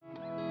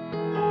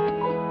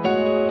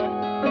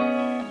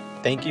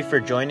Thank you for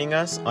joining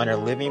us on our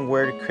Living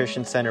Word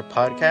Christian Center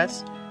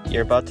podcast.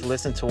 You're about to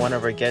listen to one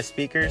of our guest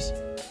speakers.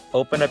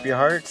 Open up your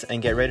hearts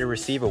and get ready to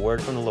receive a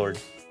word from the Lord.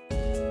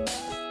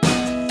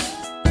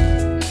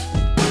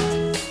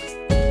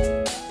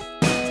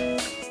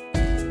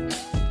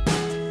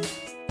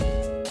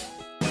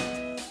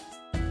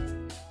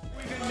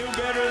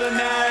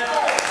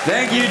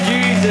 Thank you,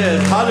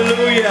 Jesus.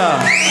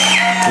 Hallelujah.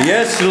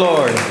 Yes,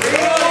 Lord.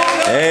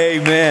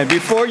 Amen.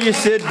 Before you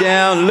sit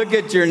down, look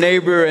at your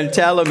neighbor and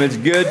tell him it's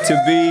good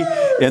to be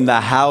in the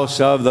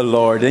house of the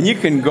Lord. And you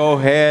can go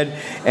ahead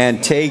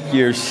and take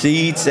your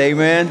seats.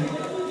 Amen.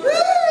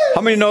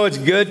 How many know it's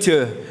good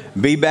to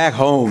be back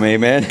home?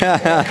 Amen.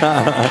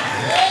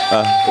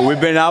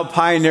 We've been out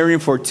pioneering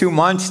for 2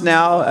 months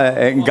now,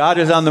 and God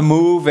is on the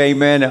move.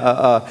 Amen.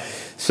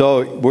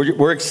 So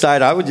we're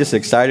excited. I was just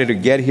excited to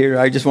get here.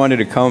 I just wanted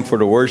to come for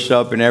the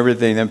worship and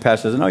everything. Then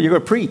Pastor said, "No, you're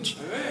going to preach."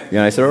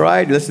 I said, "All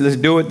right, let's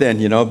do it then."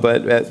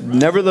 But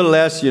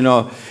nevertheless,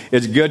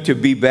 it's good to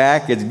be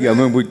back. It's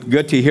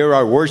good to hear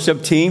our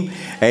worship team.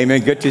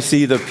 Amen. Good to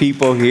see the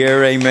people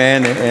here.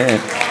 Amen.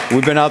 And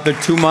we've been out there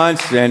 2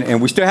 months,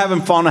 and we still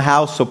haven't found a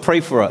house. So pray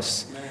for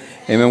us.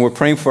 Amen. We're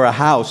praying for a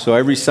house. So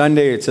every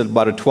Sunday, it's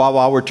about a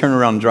 12-hour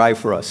turnaround drive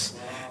for us.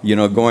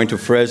 Going to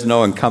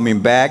Fresno and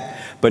coming back.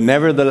 But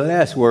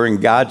nevertheless, we're in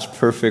God's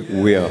perfect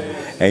will.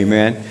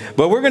 Amen.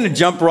 But we're going to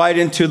jump right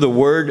into the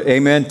word.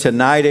 Amen.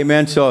 Tonight.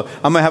 Amen. So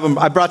I'm going to have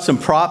I brought some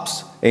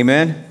props.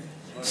 Amen.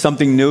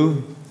 Something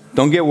new.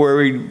 Don't get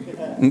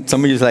worried.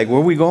 Some of you's like, where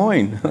are we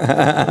going?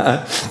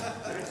 1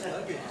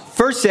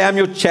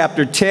 Samuel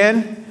chapter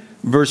 10,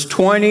 verse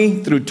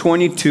 20 through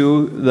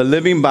 22, the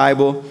Living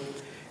Bible.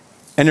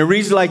 And it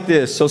reads like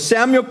this. So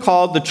Samuel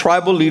called the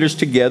tribal leaders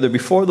together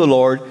before the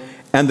Lord,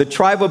 and the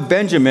tribe of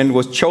Benjamin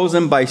was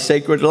chosen by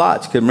sacred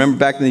lots. Because remember,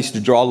 back then they used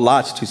to draw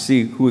lots to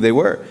see who they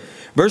were.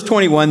 Verse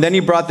 21, then he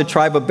brought the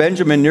tribe of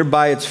Benjamin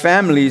nearby its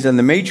families, and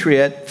the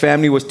Matriot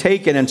family was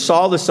taken, and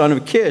Saul the son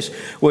of Kish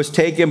was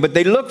taken, but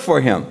they looked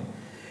for him,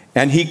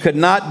 and he could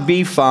not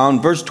be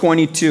found. Verse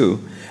 22,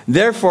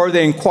 therefore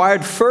they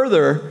inquired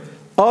further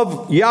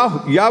of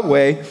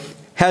Yahweh,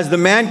 has the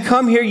man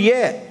come here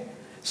yet?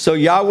 So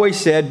Yahweh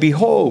said,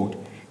 behold,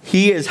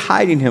 he is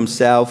hiding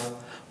himself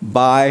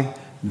by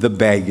the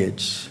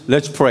baggage.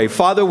 Let's pray.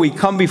 Father, we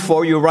come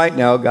before you right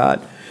now,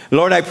 God.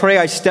 Lord, I pray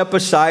I step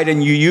aside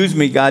and you use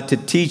me, God, to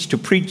teach, to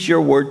preach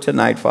your word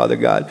tonight, Father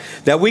God,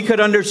 that we could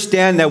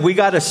understand that we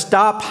got to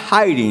stop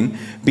hiding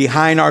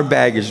behind our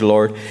baggage,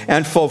 Lord,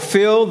 and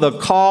fulfill the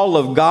call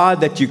of God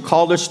that you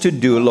called us to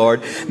do,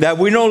 Lord, that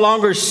we no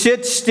longer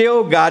sit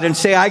still, God, and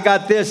say, I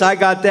got this, I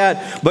got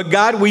that. But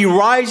God, we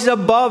rise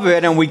above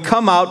it and we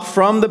come out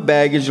from the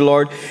baggage,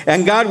 Lord.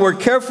 And God, we're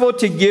careful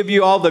to give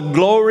you all the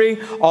glory,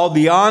 all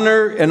the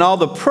honor, and all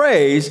the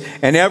praise.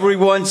 And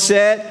everyone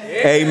said,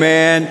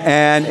 amen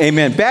and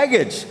amen.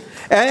 Baggage.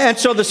 And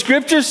so the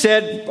scripture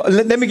said,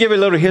 let me give you a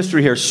little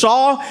history here.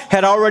 Saul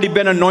had already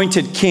been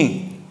anointed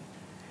king.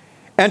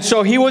 And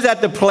so he was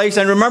at the place,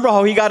 and remember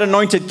how he got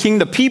anointed king?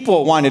 The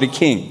people wanted a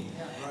king.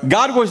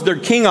 God was their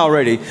king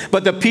already,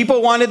 but the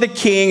people wanted the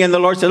king, and the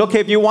Lord said,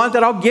 okay, if you want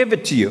that, I'll give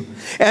it to you.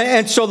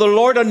 And so the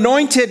Lord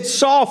anointed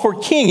Saul for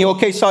king.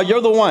 Okay, Saul, you're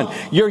the one.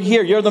 You're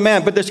here. You're the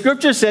man. But the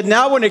scripture said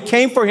now when it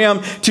came for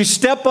him to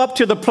step up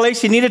to the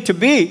place he needed to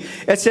be,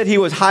 it said he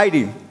was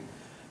hiding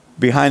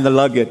behind the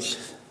luggage.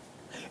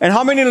 And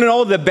how many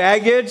know the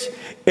baggage?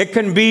 It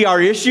can be our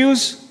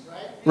issues,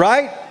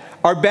 right?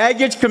 Our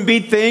baggage can be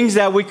things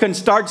that we can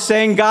start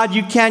saying, God,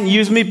 you can't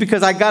use me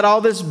because I got all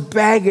this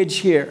baggage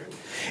here.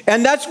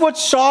 And that's what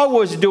Saul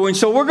was doing.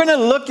 So we're going to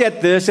look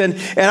at this, and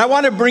I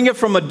want to bring it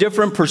from a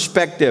different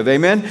perspective.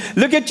 Amen.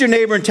 Look at your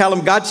neighbor and tell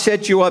him, God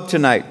set you up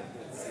tonight.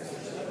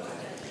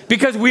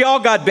 Because we all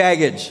got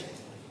baggage.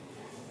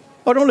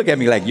 Oh, don't look at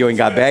me like you ain't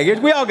got baggage.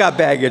 We all got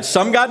baggage.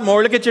 Some got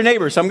more. Look at your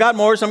neighbor. Some got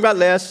more, some got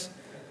less.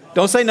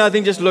 Don't say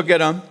nothing. Just look at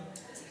them.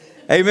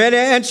 Amen.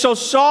 And so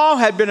Saul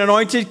had been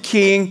anointed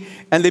king,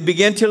 and they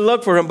began to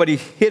look for him, but he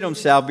hid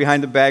himself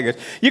behind the baggage.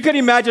 You can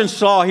imagine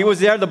Saul. He was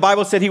there. The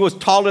Bible said he was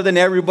taller than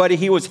everybody.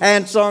 He was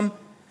handsome,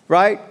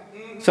 right?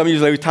 Some of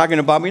you are like, talking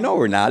about me. No,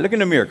 we're not. Look in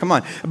the mirror. Come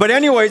on. But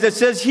anyways, it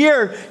says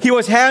here he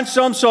was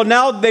handsome. So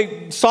now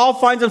Saul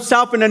finds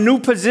himself in a new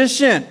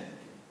position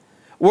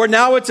where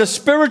now it's a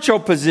spiritual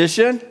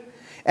position,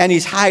 and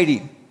he's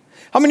hiding.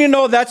 How many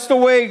know that's the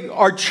way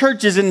our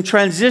church is in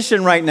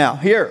transition right now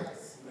here?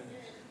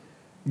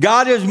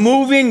 God is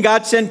moving.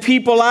 God sent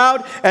people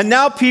out. And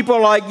now people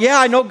are like, yeah,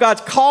 I know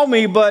God's called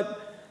me,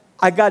 but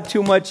I got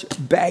too much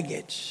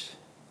baggage.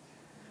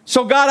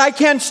 So God, I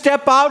can't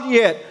step out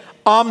yet.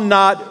 I'm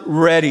not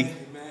ready.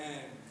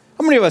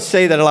 How many of us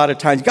say that a lot of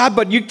times? God,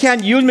 but you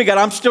can't use me, God.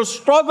 I'm still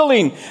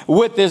struggling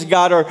with this,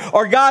 God.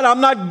 Or God,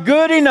 I'm not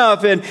good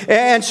enough.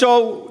 And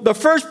so the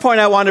first point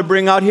I want to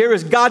bring out here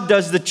is God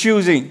does the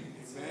choosing.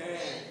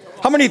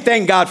 How many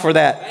thank God for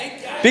that?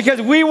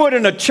 Because we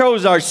wouldn't have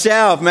chose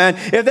ourselves, man.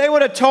 If they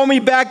would have told me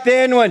back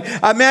then when,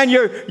 man,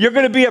 you're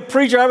going to be a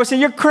preacher, I would say,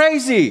 you're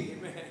crazy.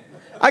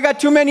 I got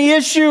too many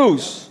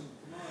issues.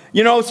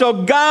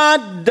 So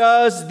God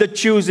does the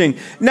choosing.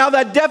 Now,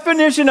 that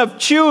definition of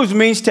choose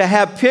means to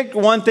have picked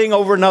one thing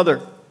over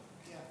another.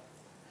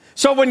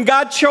 So when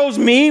God chose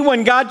me,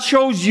 when God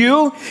chose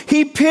you,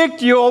 he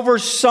picked you over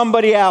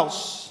somebody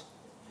else.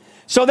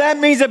 So that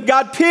means if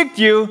God picked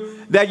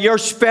you, that you're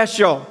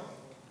special.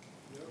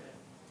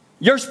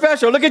 You're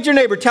special. Look at your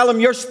neighbor. Tell him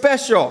you're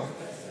special.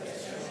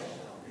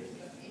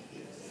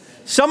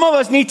 Some of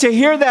us need to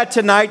hear that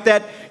tonight,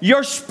 that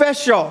you're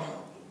special.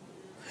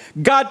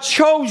 God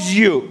chose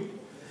you.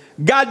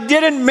 God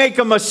didn't make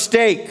a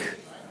mistake.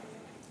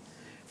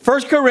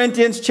 1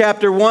 Corinthians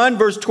chapter 1,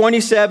 verse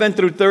 27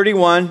 through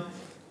 31,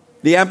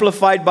 the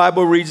Amplified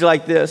Bible reads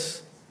like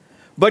this.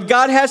 But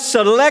God has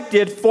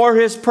selected for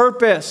his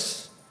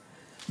purpose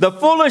the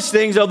foolish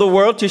things of the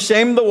world to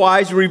shame the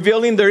wise,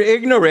 revealing their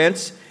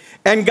ignorance.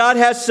 And God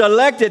has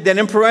selected, then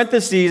in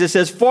parentheses, it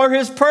says, for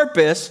his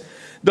purpose,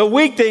 the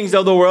weak things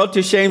of the world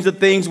to shame the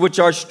things which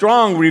are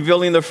strong,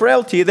 revealing the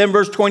frailty. Then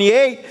verse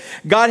 28,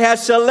 God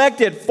has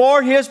selected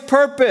for his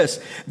purpose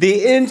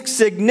the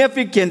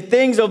insignificant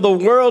things of the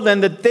world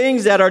and the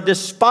things that are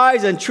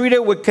despised and treated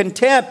with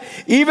contempt,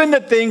 even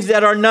the things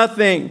that are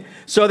nothing,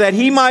 so that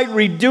he might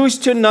reduce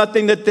to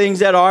nothing the things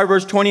that are.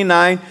 Verse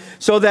 29,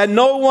 so that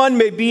no one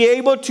may be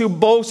able to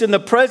boast in the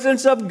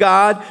presence of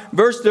God.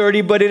 Verse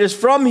 30, but it is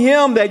from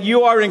him that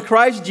you are in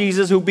Christ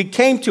Jesus, who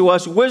became to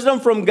us wisdom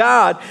from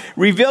God,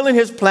 revealing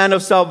his plan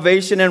of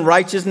salvation and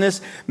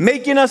righteousness,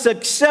 making us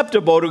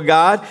acceptable to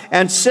God,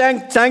 and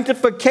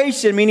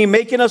sanctification, meaning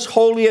making us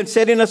holy and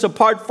setting us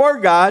apart for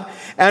God,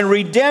 and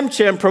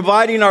redemption,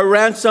 providing our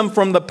ransom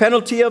from the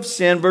penalty of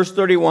sin. Verse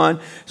 31,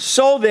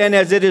 so then,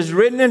 as it is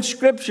written in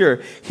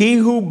Scripture, he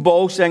who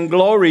boasts and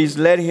glories,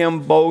 let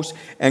him boast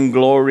and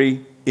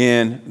glory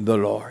in the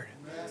Lord.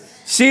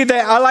 See,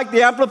 that I like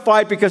the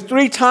Amplified because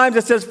 3 times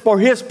it says for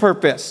his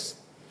purpose.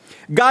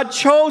 God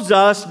chose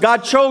us,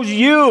 God chose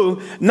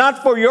you,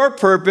 not for your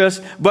purpose,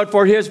 but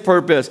for his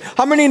purpose.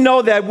 How many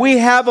know that we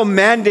have a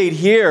mandate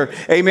here,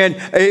 amen,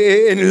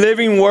 in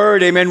Living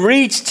Word, amen,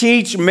 reach,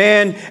 teach,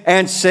 mend,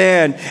 and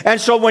send.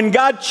 And so when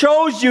God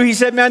chose you, he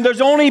said, man,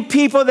 there's only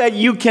people that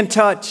you can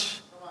touch.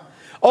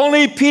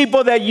 Only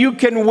people that you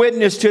can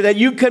witness to, that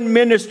you can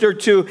minister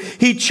to.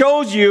 He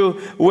chose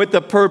you with a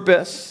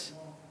purpose.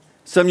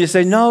 Some of you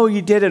say, no,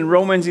 you didn't.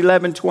 Romans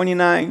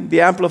 11:29,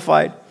 the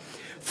Amplified.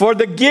 For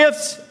the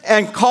gifts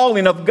and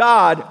calling of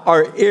God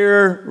are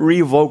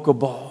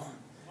irrevocable.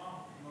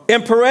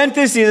 In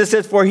parentheses, it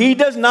says, for he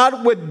does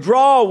not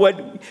withdraw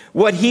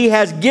what he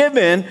has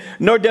given,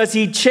 nor does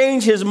he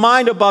change his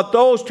mind about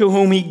those to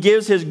whom he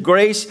gives his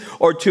grace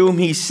or to whom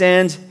he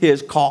sends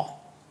his call.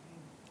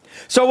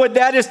 So what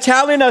that is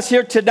telling us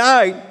here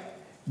tonight,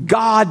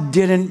 God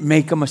didn't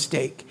make a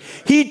mistake.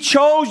 He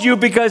chose you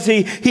because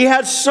he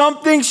had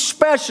something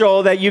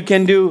special that you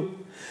can do.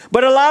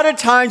 But a lot of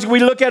times we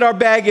look at our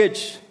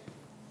baggage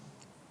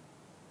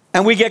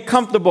and we get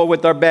comfortable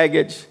with our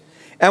baggage.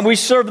 And we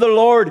serve the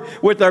Lord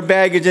with our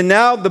baggage. And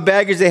now the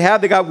baggage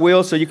they got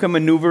wheels so you can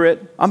maneuver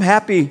it. I'm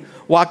happy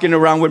walking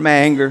around with my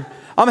anger.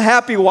 I'm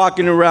happy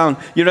walking around.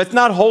 It's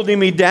not holding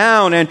me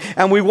down.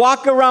 And we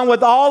walk around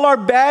with all our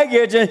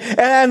baggage.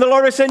 And the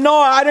Lord will say, no,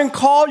 I didn't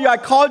call you. I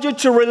called you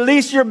to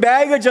release your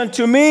baggage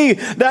unto me.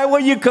 That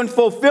way you can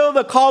fulfill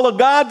the call of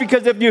God.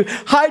 Because if you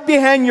hide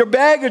behind your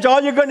baggage,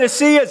 all you're going to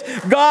see is,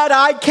 God,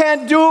 I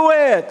can't do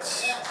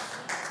it.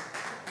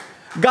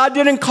 God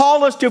didn't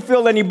call us to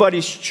fill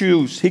anybody's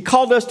shoes. He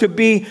called us to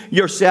be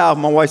yourself.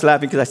 My wife's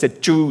laughing because I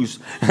said choose.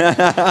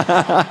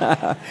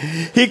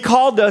 He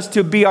called us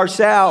to be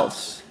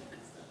ourselves.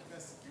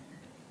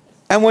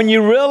 And when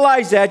you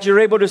realize that, you're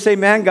able to say,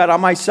 man, God,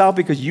 I'm myself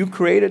because you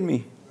created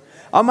me.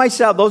 I'm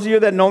myself. Those of you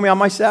that know me, I'm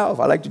myself.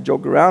 I like to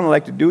joke around. I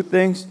like to do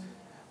things.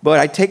 But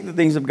I take the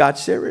things of God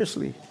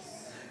seriously.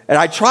 And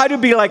I try to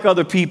be like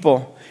other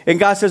people. And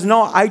God says,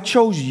 no, I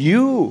chose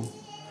you.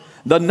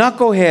 The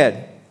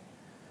knucklehead.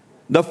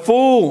 The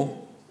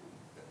fool.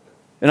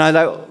 And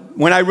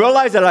when I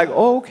realized that,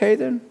 oh, okay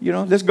then,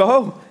 let's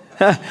go.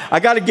 I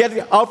got to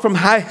get out from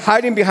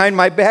hiding behind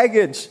my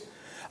baggage.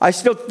 I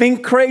still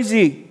think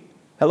crazy.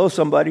 Hello,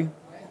 somebody.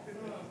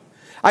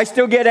 I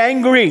still get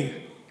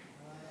angry.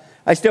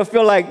 I still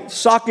feel like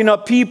socking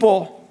up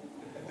people,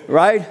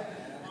 right?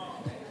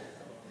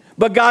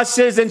 But God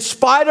says, in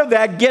spite of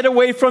that, get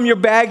away from your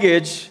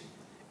baggage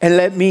and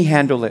let me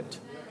handle it.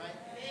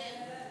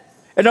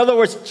 In other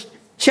words,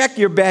 check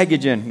your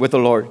baggage in with the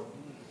Lord.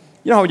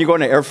 You know how when you go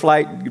on an air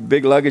flight,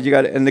 big luggage,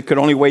 and it could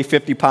only weigh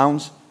 50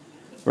 pounds,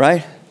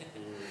 right?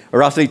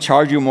 Or else they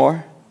charge you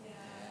more.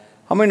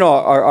 How many know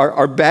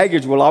our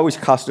baggage will always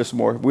cost us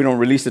more if we don't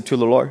release it to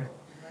the Lord?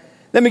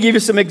 Let me give you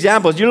some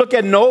examples. You look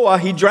at Noah,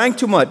 he drank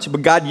too much,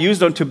 but God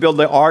used him to build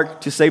the ark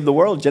to save the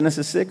world.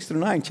 Genesis 6 through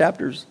 9,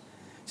 chapters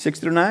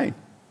 6 through 9.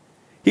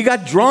 He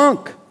got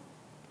drunk.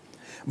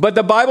 But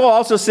the Bible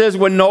also says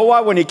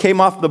when he came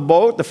off the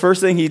boat, the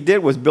first thing he did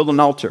was build an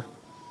altar.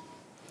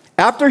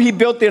 After he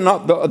built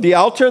the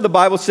altar, the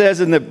Bible says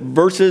in the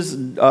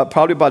verses,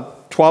 probably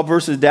about 12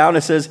 verses down,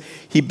 it says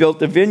he built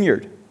a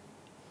vineyard.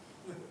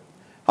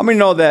 How many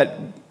know that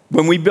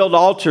when we build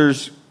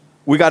altars,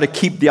 we got to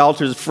keep the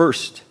altars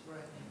first.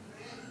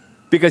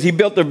 Because he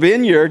built the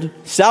vineyard,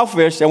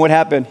 selfish, and what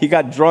happened? He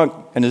got drunk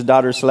and his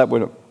daughter slept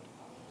with him.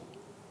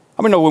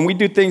 I mean, no, when we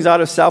do things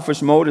out of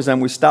selfish motives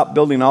and we stop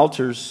building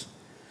altars,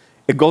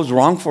 it goes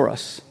wrong for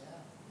us.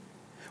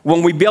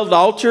 When we build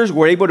altars,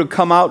 we're able to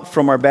come out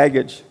from our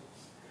baggage.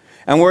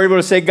 And we're able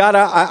to say, God,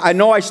 I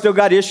know I still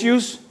got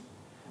issues.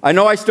 I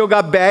know I still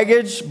got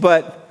baggage,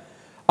 but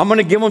I'm going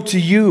to give them to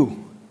you.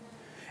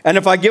 And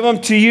if I give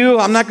them to you,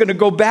 I'm not going to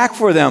go back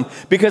for them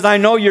because I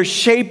know you're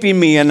shaping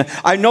me and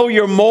I know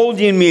you're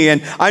molding me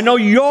and I know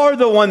you're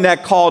the one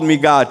that called me,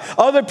 God.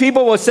 Other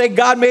people will say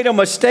God made a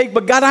mistake,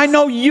 but God, I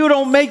know you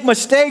don't make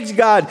mistakes,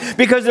 God,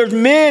 because there's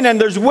men and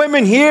there's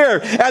women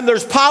here and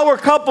there's power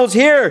couples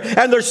here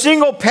and there's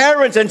single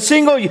parents and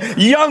single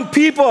young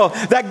people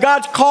that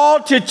God's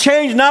called to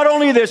change not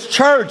only this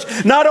church,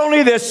 not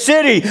only this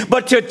city,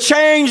 but to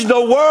change the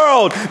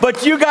world.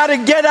 But you got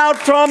to get out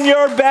from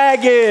your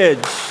baggage.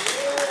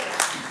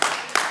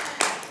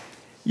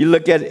 You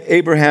look at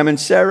Abraham and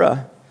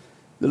Sarah.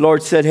 The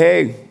Lord said,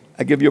 hey,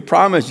 I give you a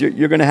promise.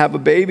 You're going to have a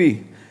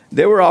baby.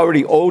 They were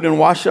already old and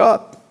washed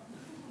up.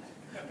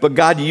 But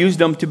God used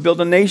them to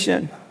build a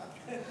nation.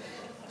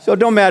 So it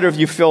don't matter if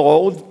you feel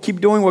old. Keep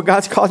doing what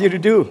God's called you to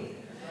do.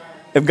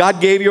 If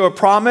God gave you a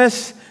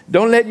promise,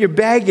 don't let your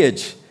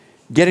baggage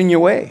get in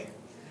your way.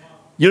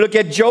 You look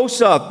at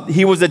Joseph.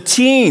 He was a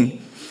teen.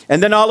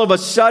 And then all of a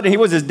sudden, he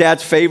was his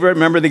dad's favorite.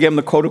 Remember, they gave him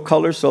the coat of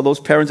colors. So those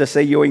parents that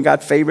say you ain't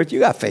got favorites,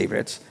 you got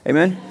favorites.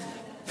 Amen?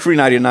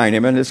 $3.99.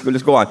 Amen? Let's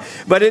go on.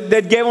 But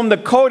they gave him the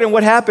coat, and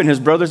what happened? His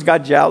brothers got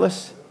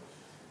jealous,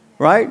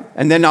 right?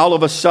 And then all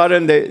of a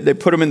sudden, they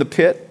put him in the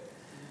pit,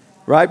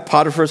 right?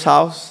 Potiphar's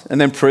house,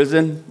 and then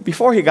prison,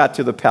 before he got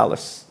to the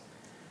palace.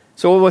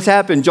 So what was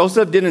happened?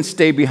 Joseph didn't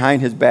stay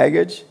behind his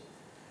baggage.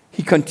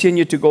 He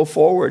continued to go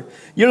forward.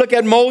 You look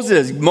at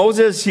Moses.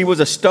 Moses, he was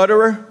a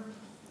stutterer.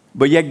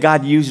 But yet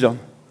God used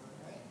him.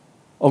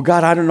 Oh,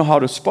 God, I don't know how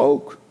to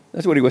spoke.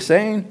 That's what he was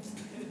saying.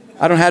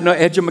 I don't have no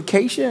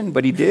education,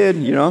 but he did,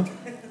 you know.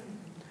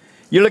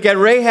 You look at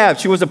Rahab.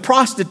 She was a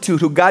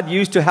prostitute who God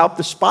used to help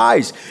the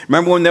spies.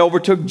 Remember when they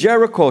overtook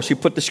Jericho? She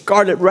put the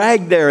scarlet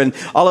rag there, and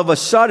all of a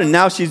sudden,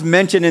 now she's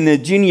mentioned in the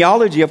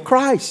genealogy of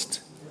Christ.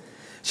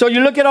 So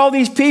you look at all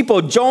these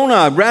people.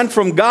 Jonah ran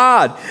from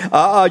God.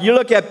 You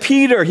look at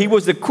Peter. He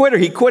was the quitter.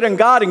 He quit on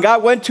God, and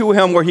God went to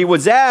him where he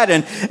was at.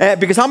 And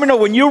because how many know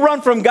when you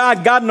run from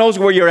God, God knows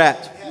where you're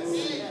at.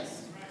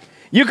 Yes.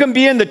 You can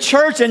be in the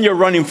church and you're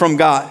running from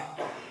God.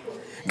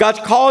 God's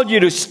called you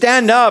to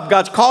stand up.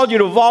 God's called you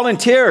to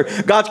volunteer.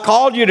 God's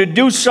called you to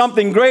do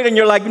something great. And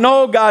you're like,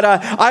 no, God,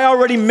 I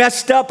already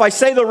messed up. I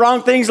say the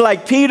wrong things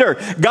like Peter.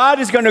 God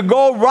is going to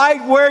go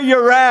right where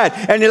you're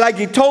at. And like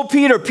he told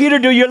Peter, Peter,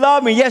 do you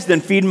love me? Yes,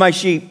 then feed my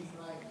sheep.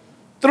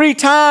 3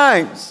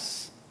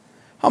 times.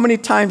 How many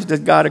times does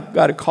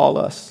God call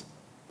us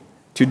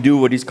to do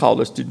what he's called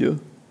us to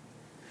do?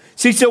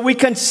 See, so we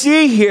can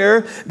see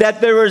here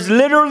that there is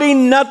literally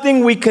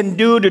nothing we can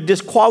do to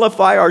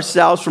disqualify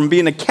ourselves from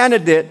being a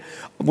candidate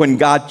when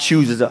God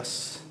chooses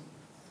us.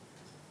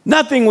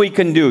 Nothing we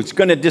can do is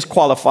going to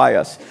disqualify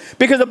us.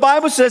 Because the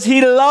Bible says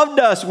he loved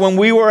us when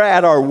we were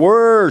at our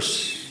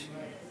worst.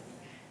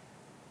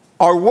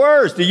 Our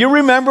worst. Do you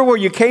remember where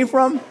you came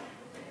from?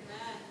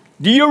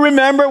 Do you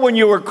remember when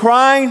you were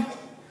crying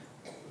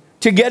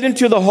to get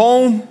into the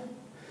home?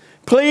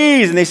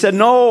 Please. And they said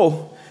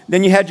no.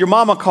 Then you had your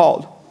mama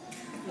called.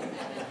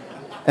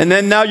 And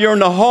then now you're in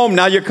the home.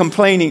 Now you're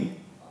complaining.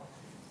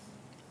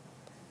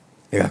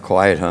 You got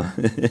quiet, huh?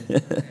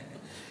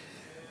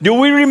 Do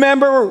we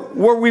remember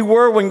where we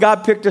were when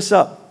God picked us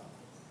up?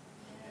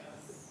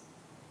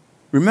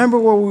 Remember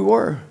where we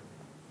were.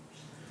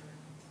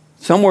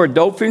 Some were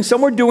doping.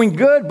 Some were doing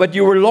good. But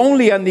you were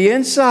lonely on the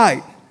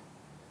inside.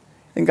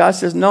 And God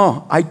says,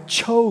 no, I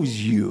chose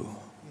you.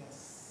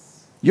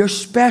 You're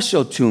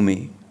special to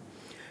me.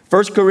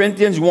 1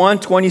 Corinthians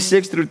 1,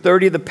 26 through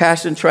 30, the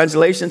Passion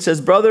Translation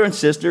says, brothers and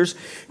sisters,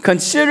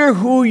 consider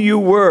who you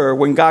were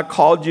when God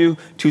called you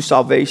to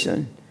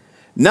salvation.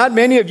 Not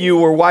many of you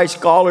were wise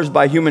scholars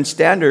by human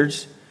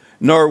standards,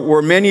 nor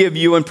were many of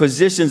you in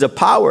positions of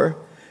power.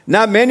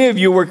 Not many of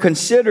you were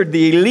considered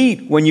the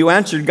elite when you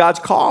answered God's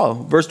call.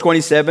 Verse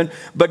 27,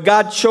 but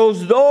God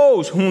chose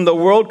those whom the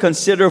world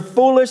consider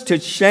foolish to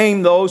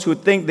shame those who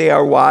think they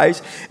are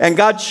wise. And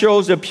God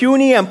chose the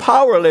puny and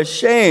powerless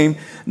shame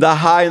the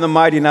high and the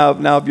mighty.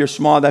 Now if you're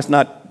small, that's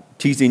not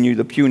teasing you,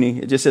 the puny.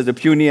 It just says the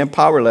puny and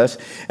powerless.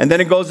 And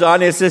then it goes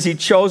on, it says he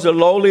chose the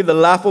lowly, the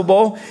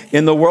laughable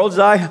in the world's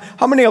eye.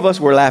 How many of us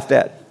were laughed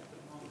at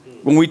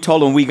when we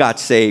told them we got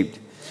saved?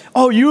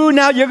 Oh, you're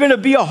going to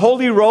be a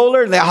holy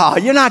roller?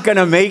 And you're not going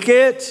to make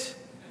it.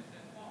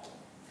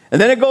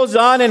 And then it goes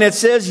on and it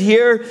says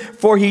here,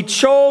 for he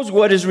chose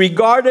what is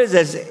regarded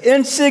as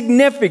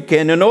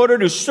insignificant in order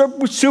to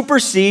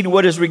supersede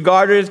what is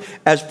regarded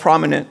as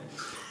prominent.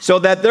 so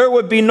that there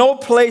would be no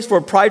place for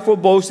prideful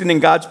boasting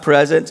in God's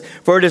presence.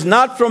 For it is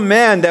not from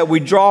man that we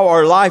draw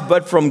our life,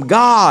 but from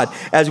God,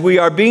 as we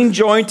are being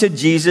joined to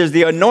Jesus,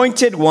 the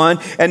anointed one.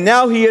 And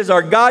now he is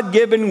our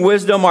God-given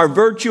wisdom, our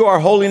virtue, our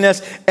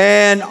holiness,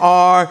 and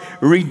our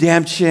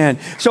redemption.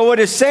 So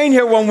what it's saying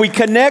here, when we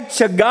connect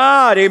to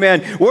God,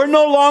 amen, we're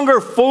no longer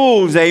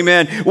fools,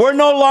 amen. We're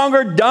no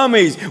longer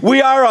dummies.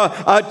 We are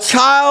a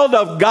child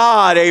of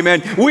God,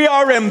 amen. We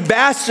are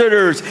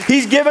ambassadors.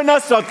 He's given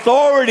us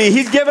authority.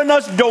 He's given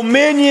us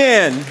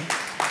dominion.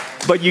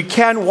 But you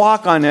can't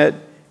walk on it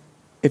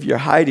if you're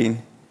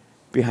hiding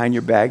behind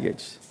your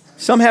baggage.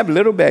 Some have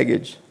little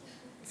baggage,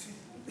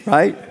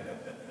 right?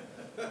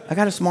 I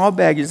got a small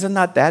baggage. It's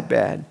not that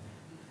bad.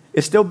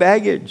 It's still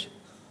baggage.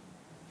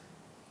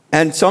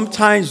 And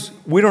sometimes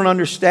we don't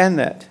understand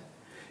that.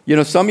 You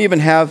know, some even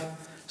have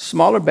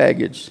smaller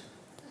baggage.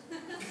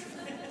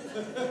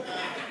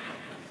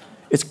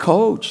 It's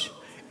coach.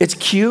 It's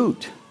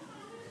cute.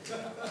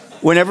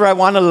 Whenever I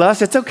want to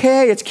lust, it's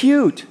okay. It's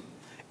cute.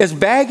 It's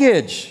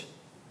baggage.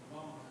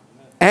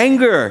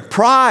 Anger,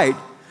 pride.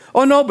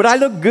 Oh no, but I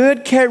look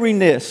good carrying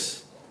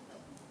this.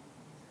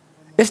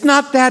 It's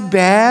not that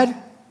bad.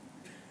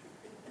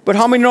 But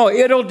how many know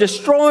it'll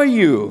destroy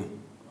you?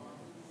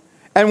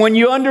 And when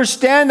you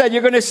understand that,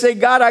 you're going to say,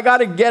 God, I got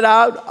to get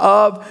out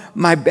of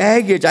my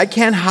baggage. I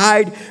can't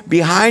hide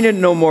behind it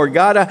no more.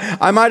 God,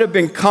 I might have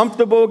been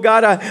comfortable.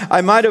 God,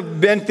 I might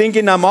have been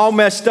thinking I'm all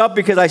messed up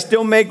because I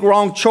still make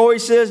wrong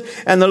choices.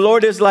 And the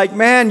Lord is like,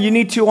 man, you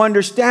need to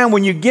understand,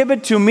 when you give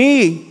it to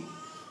me,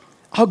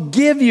 I'll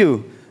give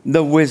you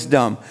the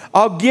wisdom.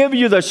 I'll give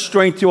you the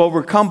strength to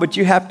overcome, but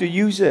you have to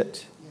use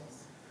it.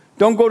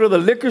 Don't go to the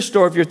liquor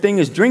store if your thing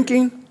is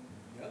drinking.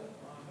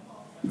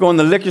 You go in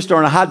the liquor store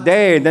on a hot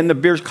day, and then the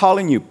beer's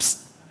calling you.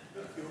 Psst.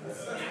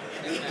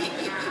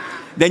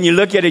 Then you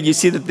look at it, you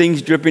see the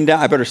things dripping down.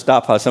 I better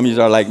stop. How some of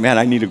you are like, man,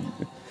 I need to.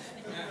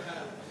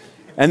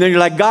 And then you're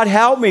like, God,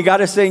 help me.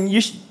 God is saying,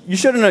 you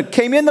shouldn't have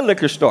came in the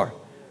liquor store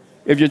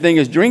if your thing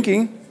is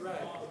drinking.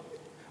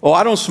 Oh,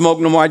 I don't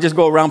smoke no more. I just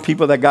go around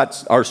people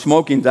that are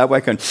smoking. That way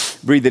I can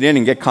breathe it in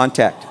and get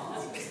contact.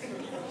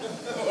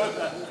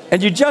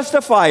 And you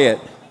justify it.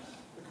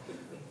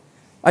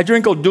 I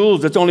drink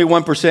O'Doul's. That's only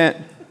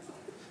 1%.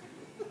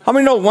 How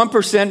many know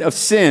 1% of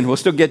sin will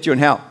still get you in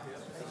hell?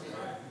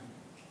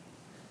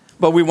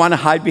 But we want to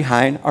hide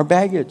behind our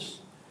baggage.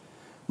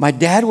 My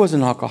dad was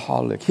an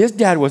alcoholic. His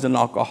dad was an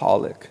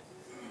alcoholic.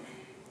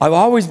 I've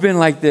always been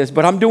like this,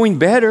 but I'm doing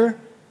better.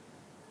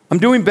 I'm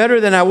doing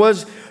better than I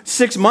was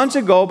 6 months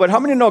ago. But how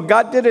many know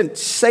God didn't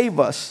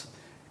save us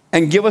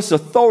and give us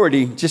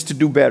authority just to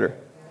do better?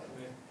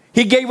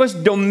 He gave us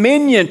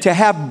dominion to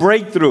have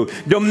breakthrough,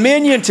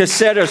 dominion to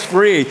set us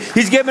free.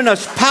 He's given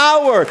us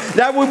power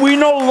that we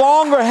no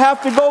longer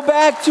have to go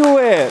back to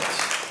it.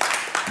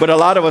 But a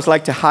lot of us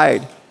like to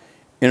hide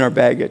in our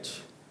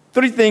baggage.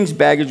 3 things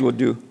baggage will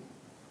do.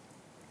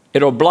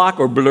 It'll block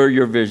or blur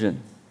your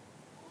vision.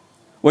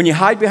 When you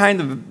hide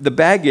behind the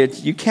baggage,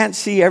 you can't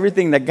see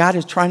everything that God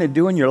is trying to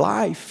do in your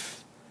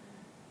life.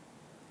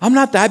 I'm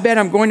not that bad.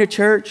 I'm going to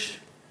church.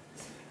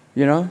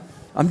 You know,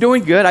 I'm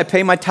doing good. I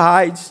pay my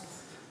tithes.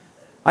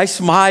 I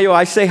smile,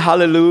 I say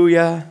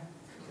hallelujah.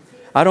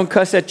 I don't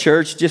cuss at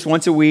church just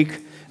once a week,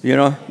 you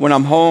know, when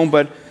I'm home,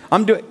 but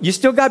you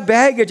still got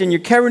baggage and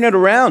you're carrying it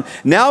around.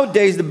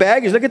 Nowadays, the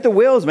baggage, look at the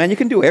wheels, man. You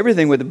can do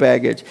everything with the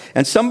baggage.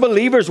 And some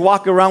believers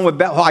walk around with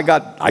baggage. Oh,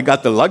 I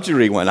got the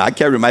luxury one. I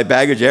carry my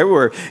baggage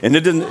everywhere, and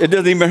it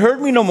doesn't even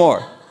hurt me no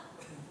more.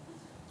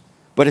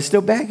 But it's still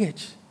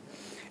baggage.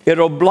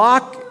 It'll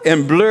block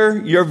and blur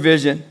your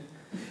vision,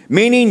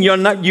 meaning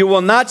you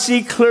will not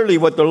see clearly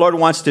what the Lord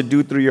wants to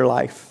do through your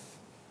life.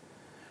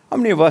 How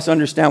many of us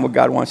understand what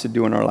God wants to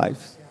do in our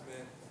lives?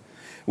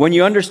 When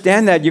you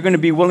understand that, you're going to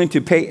be willing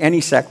to pay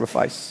any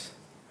sacrifice.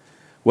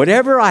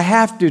 Whatever I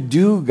have to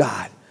do,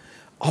 God,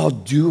 I'll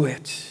do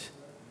it.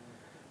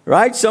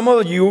 Right? Some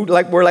of you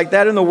were like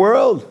that in the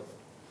world.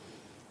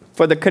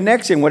 For the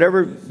connection,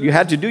 whatever you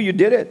had to do, you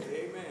did it.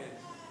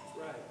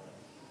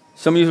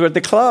 Some of you were at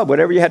the club.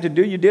 Whatever you had to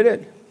do, you did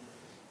it.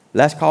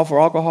 Last call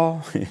for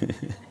alcohol.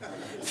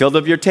 Filled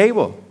up your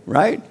table,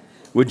 right?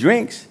 With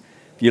drinks.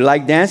 If you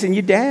like dancing,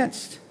 you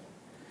danced.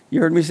 You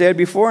heard me say it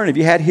before, and if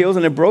you had heels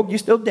and it broke, you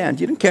still danced.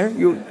 You didn't care.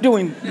 You were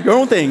doing your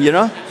own thing, you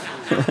know?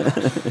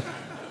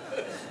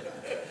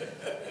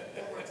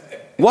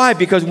 Why?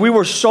 Because we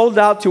were sold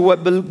out to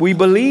what we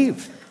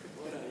believe.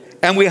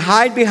 And we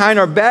hide behind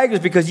our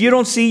baggage because you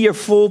don't see your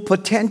full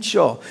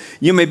potential.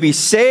 You may be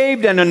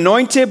saved and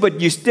anointed, but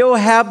you still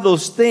have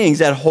those things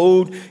that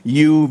hold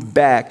you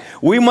back.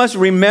 We must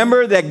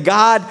remember that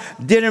God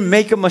didn't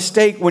make a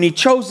mistake when He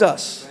chose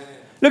us.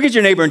 Look at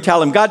your neighbor and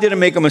tell him, God didn't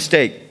make a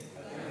mistake.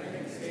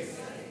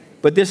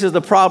 But this is the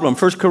problem.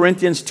 1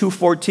 Corinthians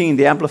 2:14,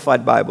 the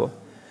Amplified Bible.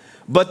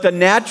 But the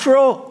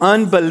natural,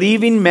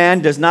 unbelieving man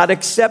does not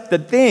accept the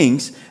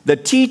things, the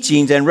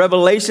teachings, and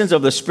revelations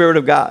of the Spirit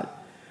of God.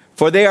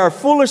 For they are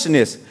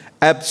foolishness,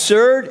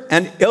 absurd,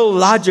 and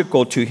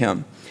illogical to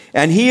him.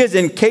 And he is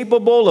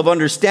incapable of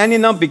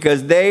understanding them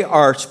because they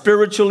are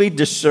spiritually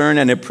discerned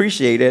and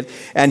appreciated.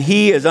 And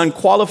he is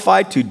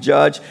unqualified to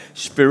judge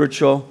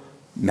spiritual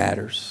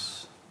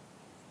matters.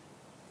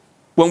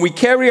 When we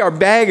carry our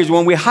baggage,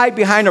 when we hide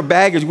behind our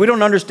baggage, we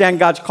don't understand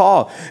God's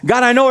call.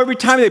 God, I know every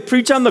time they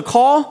preach on the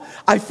call,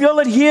 I feel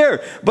it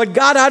here. But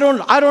God, I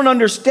don't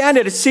understand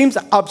it. It seems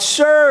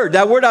absurd.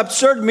 That word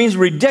absurd means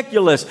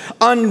ridiculous,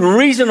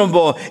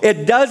 unreasonable.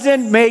 It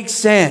doesn't make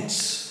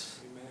sense.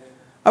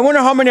 I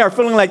wonder how many are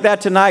feeling like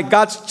that tonight.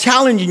 God's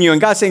challenging you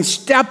and God's saying,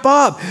 step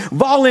up,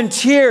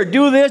 volunteer,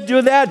 do this,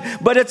 do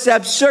that. But it's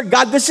absurd.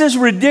 God, this is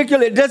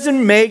ridiculous. It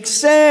doesn't make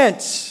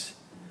sense.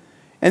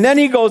 And then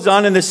he goes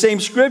on in the same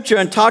scripture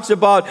and talks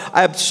about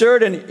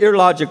absurd and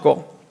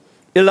illogical.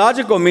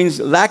 Illogical means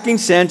lacking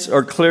sense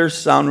or clear,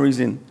 sound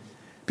reason.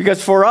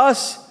 Because for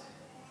us,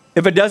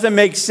 if it doesn't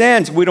make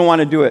sense, we don't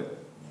want to do it.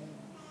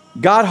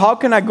 God, how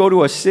can I go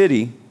to a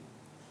city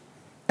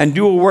and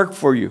do a work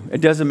for you? It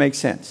doesn't make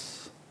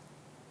sense.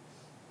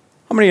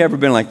 How many have ever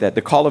been like that?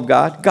 The call of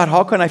God? God,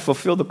 how can I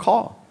fulfill the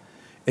call?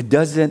 It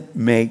doesn't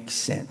make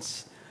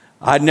sense.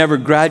 I'd never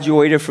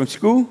graduated from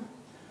school.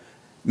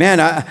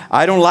 Man,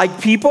 I don't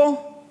like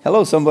people.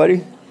 Hello,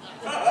 somebody.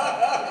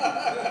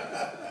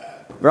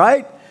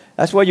 Right?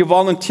 That's why you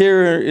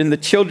volunteer in the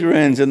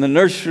children's and the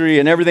nursery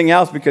and everything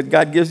else, because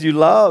God gives you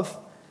love.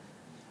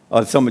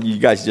 Oh, some of you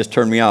guys just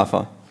turned me off,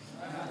 huh?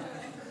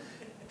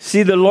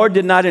 See, the Lord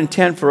did not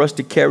intend for us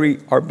to carry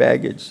our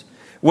baggage.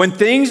 When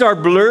things are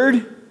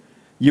blurred,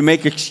 you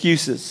make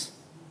excuses.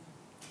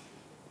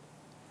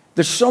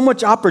 There's so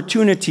much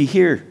opportunity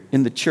here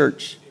in the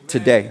church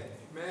today.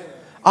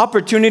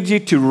 Opportunity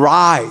to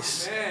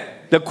rise. Amen.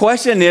 The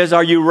question is,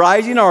 are you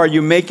rising or are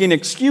you making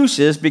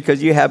excuses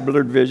because you have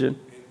blurred vision?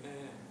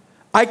 Amen.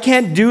 I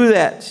can't do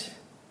that.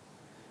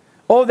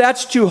 Oh,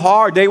 that's too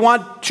hard. They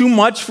want too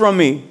much from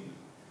me.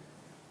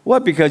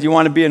 What, because you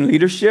want to be in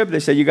leadership? They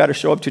say you got to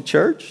show up to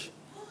church?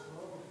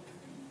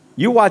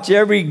 You watch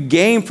every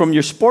game from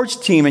your sports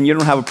team and you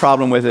don't have a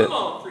problem with it. Come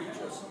on,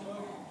 preachers.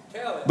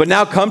 But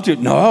now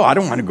no, I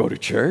don't want to go to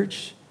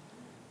church.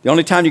 The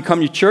only time you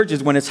come to church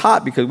is when it's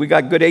hot because we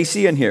got good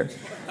AC in here,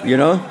 you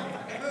know?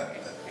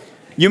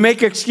 You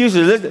make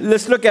excuses.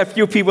 Let's look at a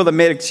few people that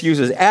made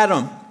excuses.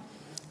 Adam,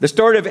 the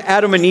story of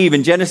Adam and Eve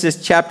in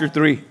Genesis chapter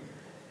 3.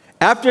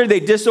 After they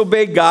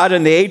disobeyed God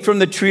and they ate from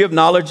the tree of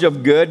knowledge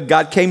of good,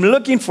 God came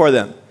looking for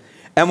them.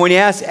 And when he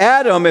asked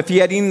Adam if he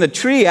had eaten the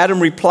tree, Adam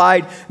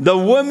replied, the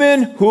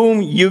woman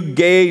whom you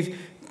gave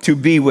to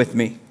be with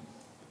me,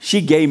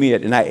 she gave me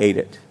it and I ate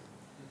it.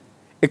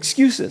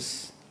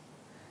 Excuses.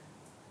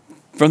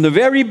 From the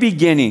very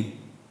beginning,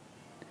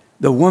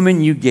 the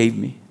woman you gave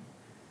me.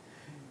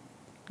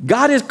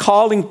 God is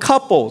calling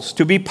couples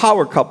to be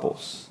power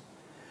couples.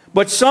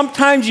 But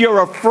sometimes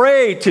you're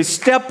afraid to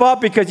step up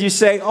because you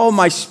say, oh, if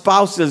my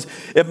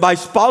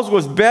spouse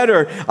was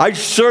better, I'd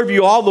serve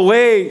you all the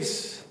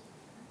ways.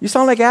 You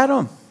sound like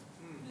Adam.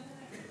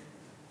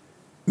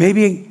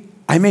 Maybe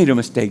I made a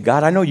mistake,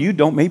 God. I know you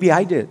don't. Maybe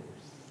I did.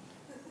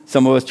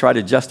 Some of us try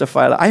to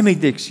justify it. I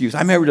made the excuse.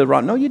 I married the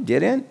wrong. No, you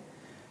didn't.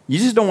 You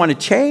just don't want to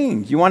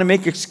change. You want to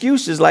make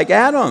excuses like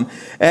Adam.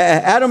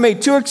 Adam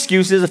made two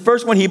excuses. The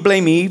first one, he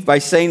blamed Eve by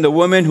saying, the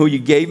woman who you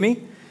gave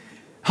me.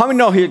 How many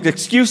know his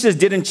excuses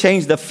didn't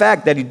change the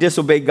fact that he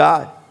disobeyed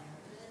God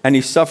and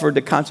he suffered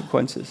the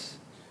consequences?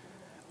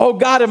 Oh,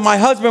 God, if my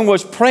husband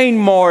was praying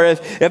more,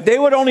 if they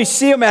would only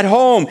see him at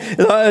home,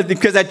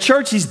 because at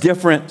church he's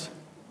different.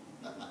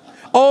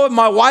 Oh, if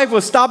my wife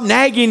would stop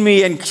nagging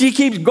me and she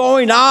keeps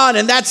going on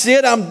and that's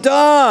it, I'm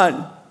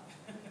done.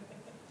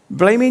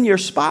 Blaming your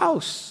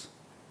spouse.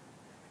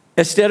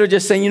 Instead of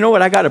just saying, you know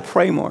what, I got to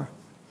pray more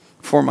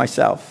for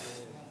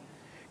myself.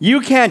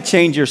 You can't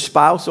change your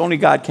spouse, only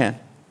God can.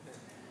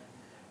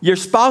 Your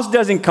spouse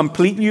doesn't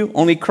complete you,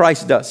 only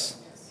Christ does.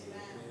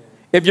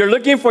 If you're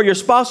looking for your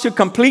spouse to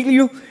complete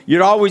you,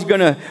 you're always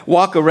going to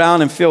walk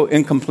around and feel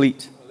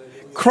incomplete.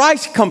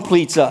 Christ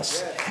completes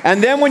us.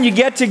 And then when you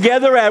get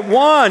together at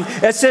one,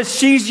 it says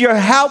she's your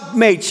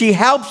helpmate. She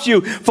helps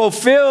you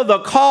fulfill the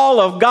call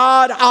of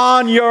God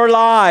on your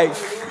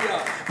life.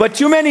 But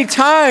too many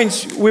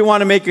times we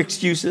want to make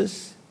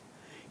excuses.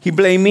 He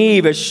blamed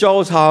Eve. It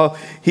shows how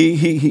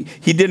he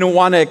didn't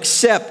want to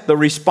accept the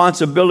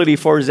responsibility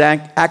for his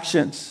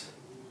actions.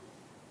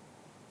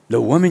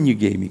 The woman you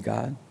gave me,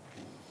 God.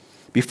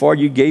 Before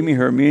you gave me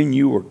her, me and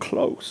you were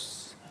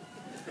close.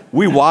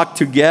 We walked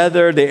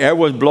together. The air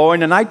was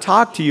blowing, and I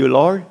talked to you,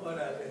 Lord.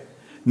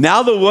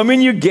 Now the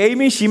woman you gave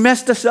me, she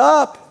messed us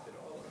up.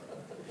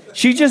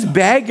 She just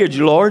baggage,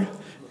 Lord.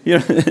 You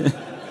know,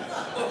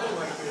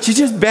 she's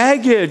just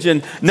baggage.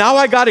 And now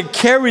I got to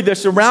carry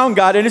this around,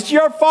 God. And it's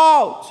your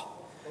fault.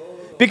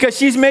 Because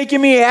she's making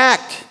me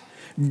act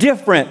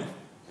different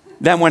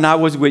than when I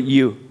was with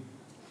you.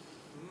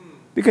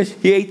 Because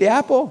he ate the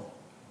apple.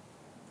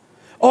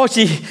 Oh,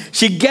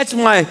 she gets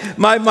my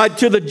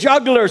to the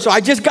jugular, so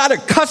I just got to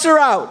cuss her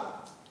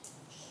out.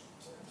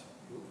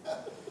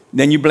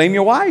 Then you blame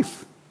your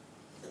wife.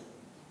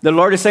 The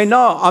Lord is saying,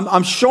 no,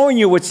 I'm showing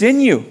you what's in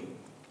you.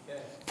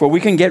 For we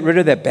can get rid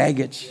of that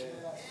baggage.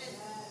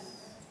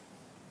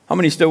 How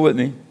many still with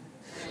me?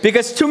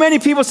 Because too many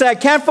people say, I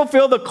can't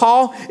fulfill the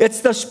call. It's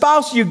the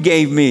spouse you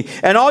gave me.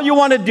 And all you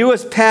want to do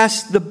is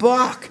pass the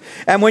buck.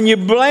 And when you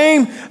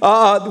blame,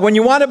 when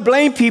you want to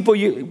blame people,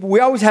 we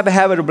always have a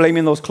habit of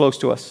blaming those close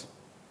to us.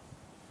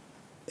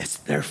 It's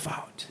their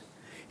fault.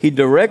 He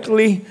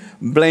directly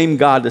blamed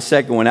God the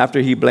second one.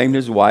 After he blamed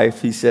his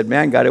wife, he said,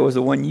 man, God, it was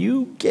the one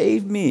you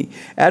gave me.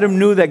 Adam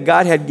knew that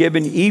God had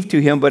given Eve to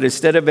him, but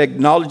instead of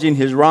acknowledging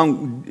his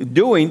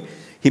wrongdoing,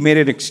 he made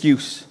an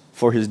excuse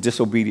for his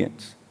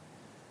disobedience.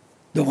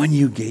 The one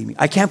you gave me.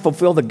 I can't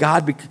fulfill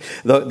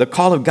the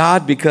call of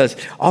God because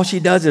all she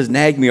does is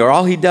nag me, or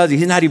all he does,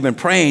 he's not even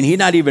praying, he's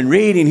not even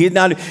reading,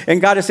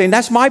 and God is saying,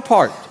 that's my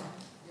part.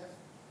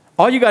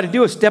 All you got to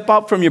do is step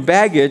out from your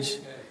baggage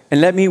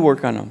and let me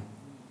work on them.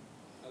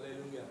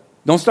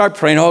 Don't start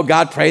praying, oh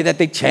God, pray that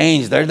they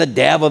change. They're the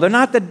devil. They're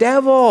not the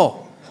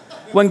devil.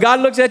 When God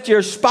looks at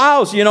your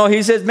spouse,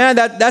 he says, man,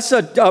 that's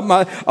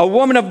a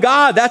woman of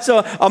God. That's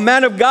a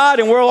man of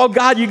God. And we're, oh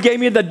God, you gave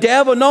me the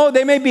devil. No,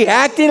 they may be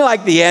acting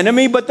like the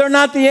enemy, but they're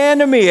not the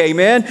enemy.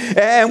 Amen.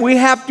 And we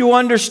have to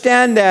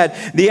understand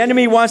that the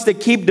enemy wants to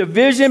keep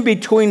division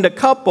between the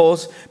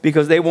couples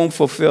because they won't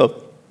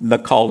fulfill the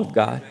call of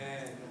God.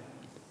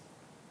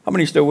 How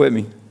many are still with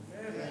me?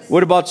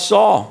 What about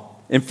Saul?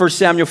 In 1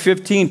 Samuel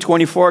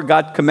 15:24,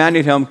 God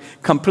commanded him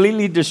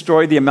completely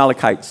destroy the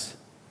Amalekites.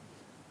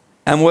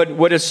 And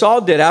what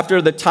Saul did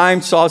after the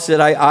time, Saul said,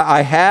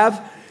 I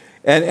have.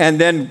 And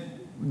then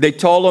they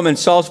told him, and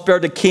Saul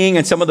spared the king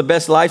and some of the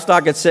best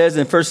livestock, it says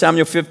in 1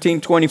 Samuel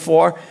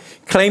 15:24,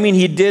 claiming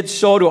he did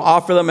so to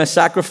offer them as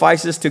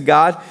sacrifices to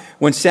God.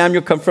 When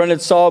Samuel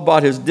confronted Saul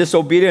about his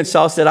disobedience,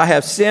 Saul said, I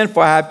have sinned,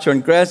 for I have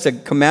transgressed the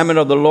commandment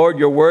of the Lord,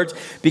 your words,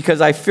 because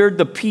I feared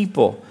the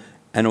people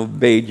and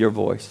obeyed your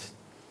voice.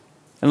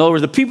 In other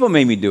words, the people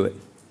made me do it.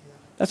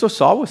 That's what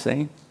Saul was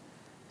saying.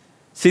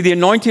 See, the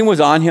anointing was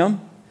on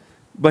him.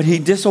 But he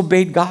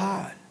disobeyed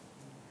God,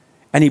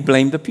 and he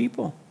blamed the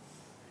people.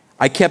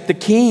 I kept the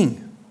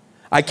king.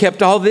 I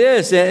kept all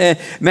this.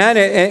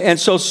 And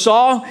so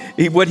Saul,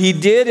 what he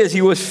did is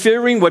he was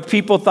fearing what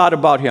people thought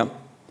about him.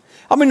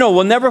 How many know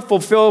we'll never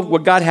fulfill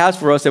what God has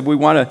for us if we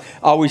want to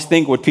always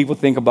think what people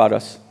think about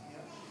us?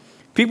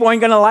 People ain't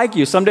going to like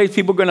you. Some days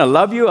people are going to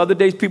love you. Other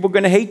days people are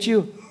going to hate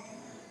you.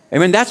 I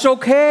mean, that's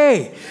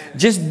okay.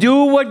 Just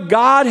do what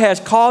God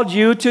has called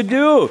you to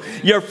do.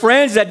 Your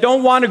friends that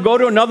don't want to go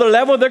to another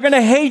level, they're going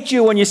to hate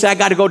you when you say, I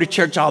got to go to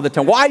church all the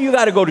time. Why do you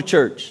got to go to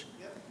church?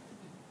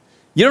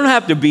 You don't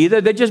have to be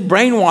there. They just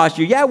brainwash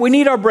you. Yeah, we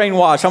need our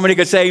brainwash. Somebody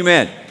could say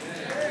amen.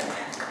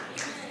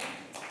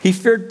 He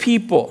feared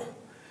people.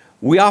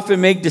 We often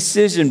make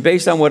decisions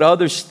based on what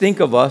others think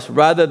of us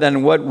rather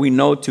than what we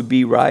know to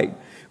be right.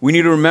 We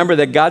need to remember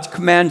that God's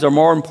commands are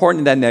more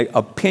important than the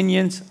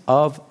opinions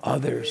of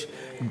others.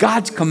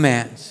 God's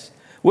commands.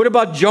 What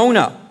about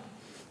Jonah?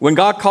 When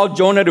God called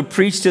Jonah to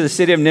preach to the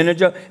city of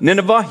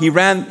Nineveh, he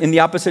ran in the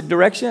opposite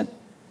direction.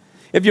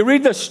 If you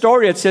read the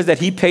story, it says that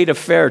he paid a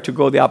fare to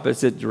go the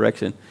opposite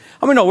direction.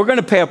 I mean, no, we're going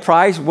to pay a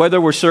price whether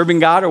we're serving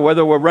God or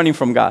whether we're running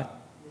from God.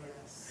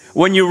 Yes.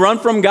 When you run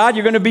from God,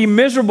 you're going to be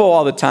miserable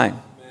all the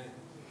time.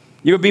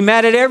 You'll be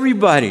mad at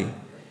everybody.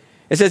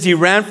 It says he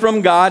ran from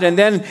God. And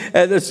then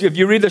if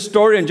you read the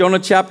story in Jonah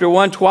chapter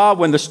 1:12,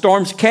 when the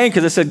storms came,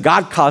 because it said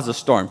God caused the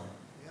storm.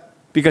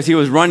 Because he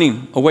was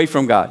running away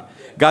from God.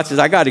 God says,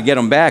 I got to get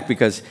him back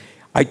because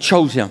I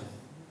chose him.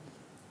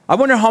 I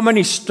wonder how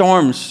many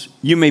storms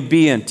you may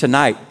be in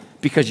tonight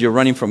because you're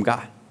running from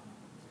God.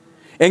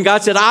 And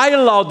God said, I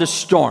allowed the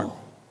storm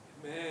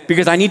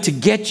because I need to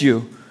get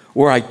you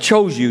where I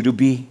chose you to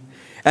be.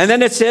 And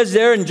then it says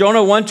there in Jonah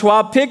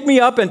 1:12, pick me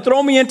up and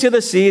throw me into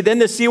the sea. Then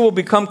the sea will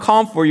become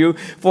calm for you.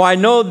 For I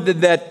know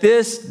that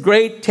this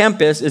great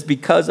tempest is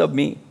because of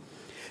me.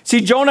 See,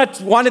 Jonah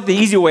wanted the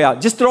easy way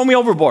out. Just throw me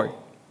overboard.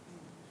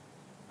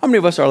 How many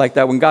of us are like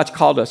that when God's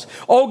called us?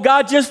 Oh,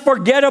 God, just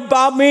forget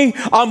about me.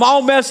 I'm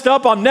all messed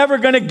up. I'm never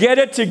going to get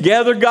it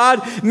together,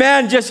 God.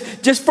 Man,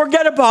 just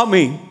forget about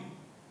me.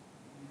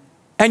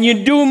 And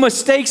you do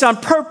mistakes on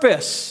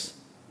purpose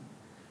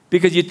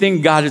because you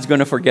think God is going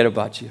to forget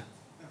about you.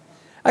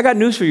 I got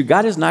news for you.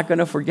 God is not going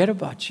to forget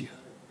about you.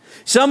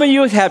 Some of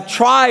you have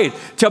tried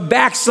to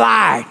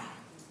backslide.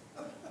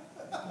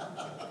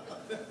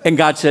 And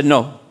God said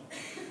no.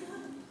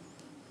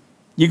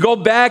 You go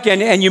back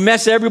and you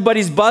mess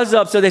everybody's buzz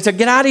up. So they said,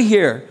 get out of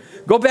here.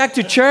 Go back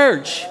to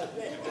church.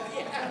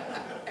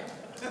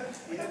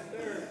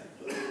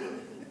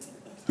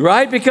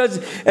 Right? Because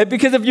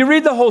if you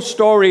read the whole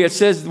story, it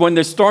says when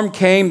the storm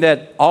came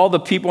that all the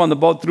people on the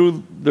boat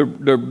threw their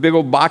big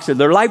old boxes,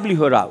 their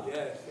livelihood out.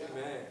 Yes,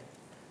 amen.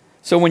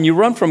 So when you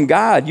run from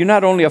God, you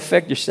not only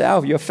affect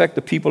yourself, you affect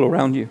the people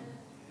around you.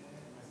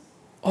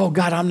 Oh,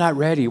 God, I'm not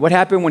ready. What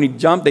happened when he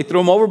jumped? They threw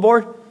him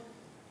overboard?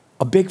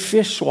 A big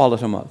fish swallowed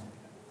him up.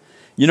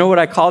 You know what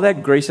I call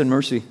that? Grace and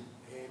mercy.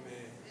 Amen.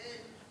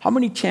 How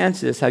many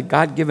chances had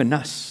God given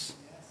us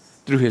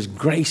through his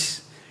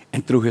grace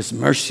and through his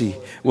mercy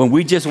when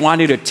we just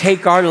wanted to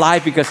take our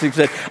life because he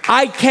said,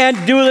 I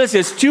can't do this.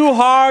 It's too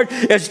hard.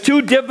 It's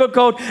too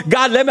difficult.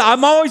 God,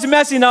 I'm always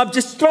messing up.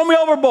 Just throw me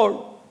overboard.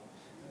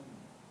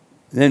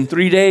 Then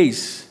 3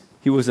 days,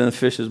 he was in the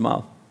fish's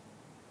mouth.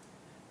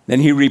 Then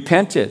he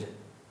repented.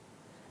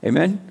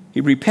 Amen?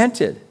 He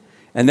repented.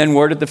 And then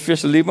where did the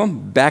fish leave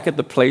him? Back at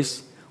the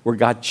place where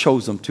God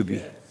chose him to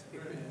be.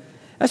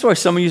 That's why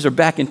some of you are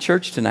back in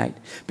church tonight.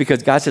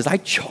 Because God says, I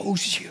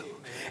chose you.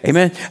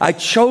 Amen? I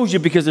chose you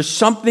because there's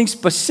something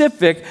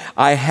specific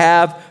I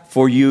have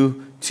for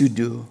you to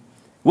do.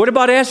 What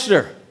about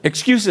Esther?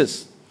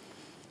 Excuses.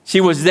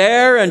 She was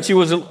there and she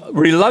was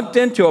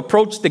reluctant to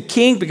approach the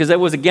king because it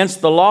was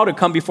against the law to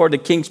come before the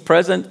king's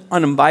presence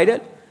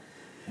uninvited.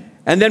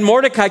 And then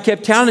Mordecai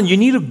kept telling them, you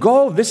need to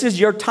go. This is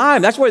your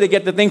time. That's where they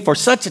get the thing, for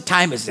such a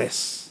time as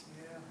this.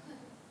 Yeah.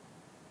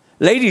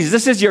 Ladies,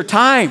 this is your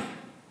time.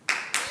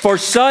 For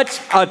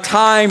such a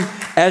time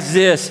as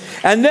this.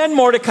 And then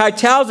Mordecai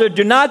tells her,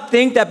 do not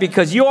think that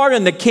because you are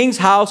in the king's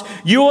house,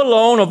 you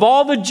alone of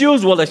all the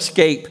Jews will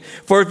escape.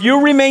 For if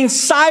you remain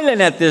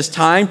silent at this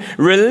time,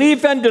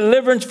 relief and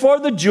deliverance for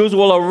the Jews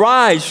will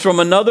arise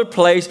from another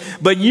place,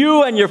 but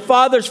you and your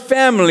father's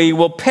family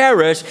will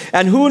perish.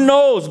 And who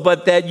knows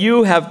but that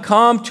you have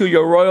come to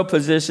your royal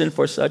position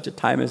for such a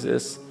time as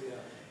this.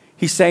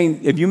 He's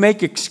saying, if you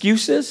make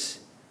excuses,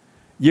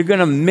 you're going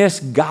to miss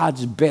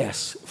God's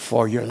best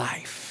for your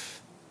life.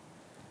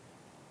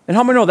 And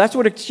how many know that's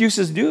what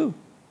excuses do?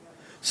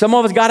 Some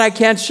of us, God, I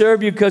can't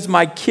serve you because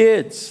my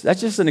kids.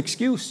 That's just an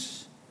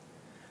excuse.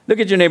 Look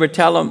at your neighbor.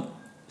 Tell them,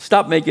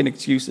 stop making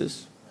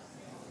excuses.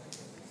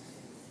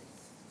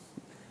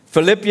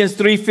 Philippians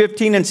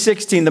 3:15 and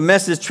 16, the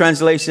Message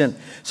translation.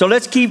 So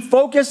let's keep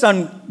focused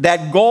on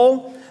that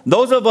goal.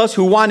 Those of us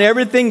who want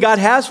everything God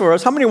has for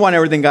us. How many want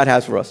everything God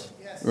has for us?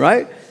 Yes.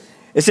 Right?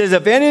 It says,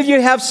 if any of you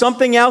have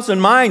something else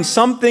in mind,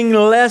 something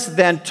less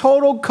than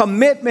total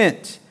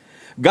commitment,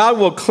 God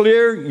will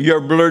clear your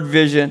blurred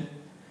vision.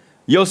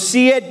 You'll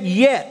see it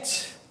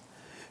yet.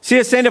 See,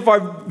 it's saying if our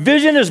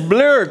vision is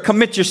blurred,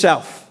 commit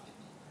yourself.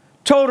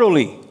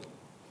 Totally.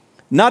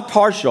 Not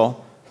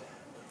partial.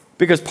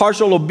 Because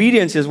partial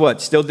obedience is what?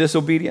 Still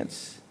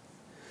disobedience.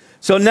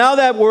 So now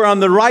that we're on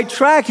the right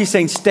track, he's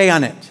saying stay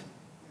on it.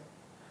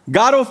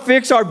 God will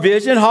fix our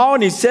vision. How?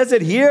 And he says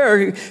it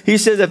here. He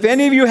says, if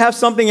any of you have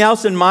something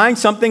else in mind,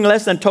 something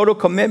less than total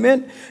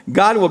commitment,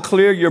 God will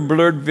clear your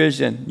blurred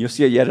vision. You'll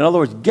see it yet. In other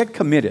words, get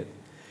committed.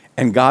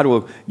 And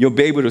you'll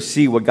be able to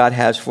see what God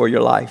has for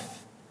your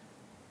life.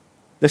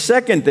 The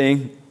second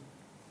thing,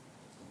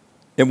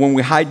 and when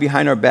we hide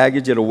behind our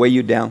baggage, it'll weigh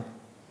you down.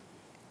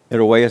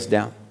 It'll weigh us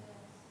down.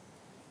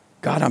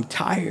 God, I'm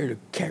tired of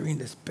carrying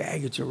this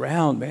baggage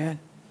around, man.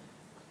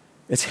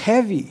 It's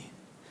heavy.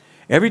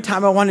 Every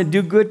time I want to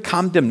do good,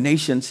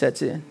 condemnation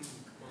sets in.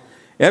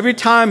 Every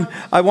time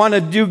I want to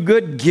do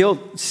good,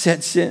 guilt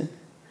sets in.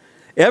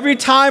 Every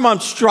time I'm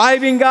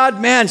striving, God,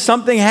 man,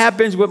 something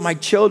happens with my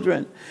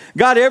children.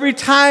 God, every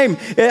time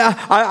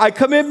I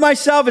commit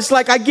myself, it's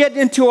like I get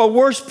into a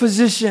worse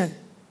position.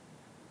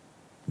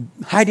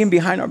 Hiding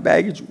behind our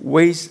baggage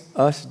weighs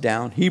us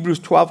down. Hebrews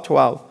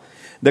 12:12.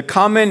 The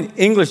Common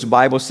English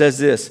Bible says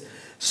this.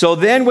 So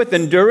then with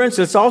endurance,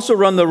 let's also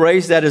run the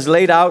race that is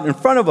laid out in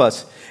front of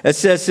us. It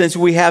says, since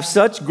we have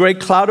such great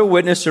cloud of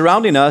witness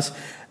surrounding us,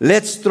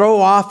 let's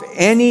throw off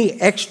any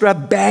extra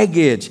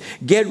baggage.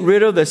 Get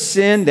rid of the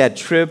sin that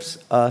trips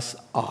us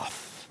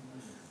off.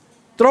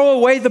 Throw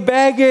away the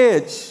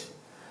baggage.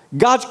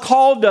 God's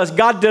called us.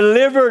 God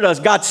delivered us.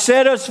 God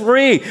set us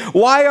free.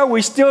 Why are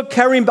we still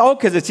carrying? Oh,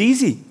 because it's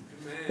easy.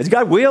 It's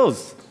got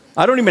wheels.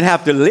 I don't even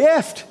have to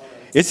lift.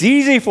 It's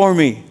easy for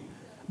me.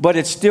 But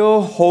it's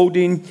still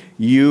holding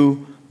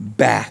you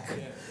back.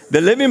 The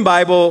Living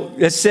Bible,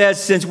 it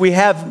says, since we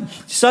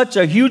have such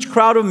a huge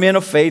crowd of men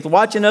of faith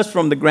watching us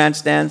from the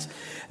grandstands,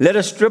 let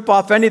us strip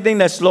off anything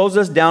that slows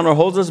us down or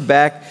holds us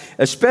back,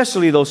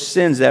 especially those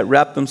sins that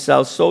wrap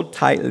themselves so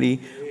tightly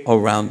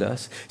around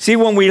us. See,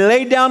 when we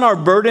lay down our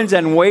burdens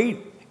and weight,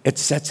 it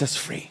sets us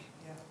free.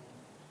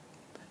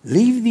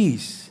 Leave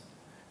these.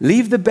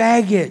 Leave the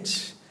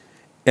baggage.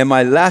 And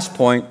my last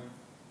point,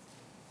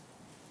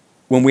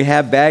 when we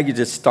have baggage,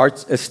 it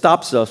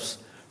stops us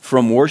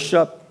from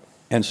worship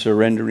and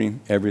surrendering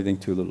everything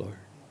to the Lord.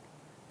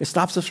 It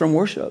stops us from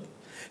worship.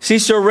 See,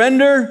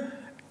 surrender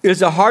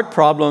is a heart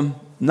problem,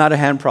 not a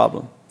hand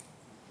problem.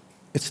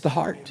 It's the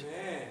heart.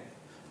 Amen.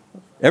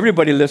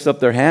 Everybody lifts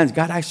up their hands.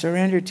 God, I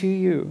surrender to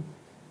you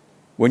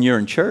when you're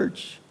in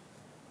church.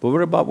 But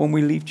what about when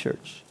we leave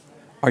church?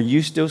 Are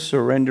you still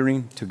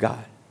surrendering to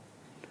God?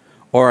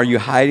 Or are you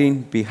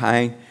hiding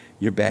behind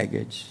your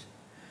baggage?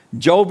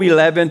 Job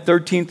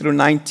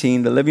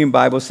 11:13-19, the Living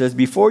Bible says,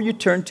 before you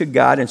turn to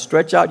God and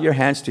stretch out your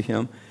hands to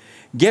him,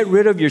 get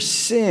rid of your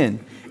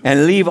sin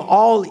and leave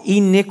all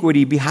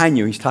iniquity behind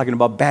you. He's talking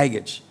about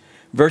baggage.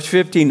 Verse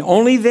 15,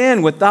 only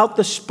then, without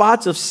the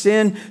spots of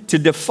sin to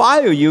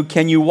defile you,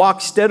 can you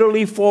walk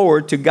steadily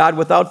forward to God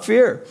without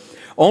fear.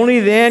 Only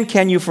then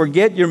can you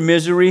forget your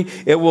misery.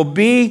 It will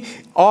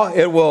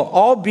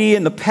all be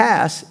in the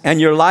past,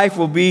 and your life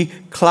will be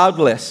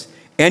cloudless.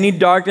 Any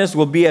darkness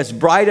will be as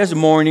bright as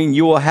morning.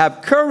 You will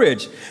have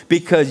courage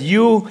because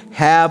you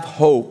have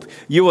hope.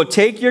 You will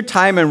take your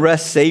time and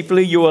rest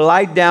safely. You will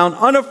lie down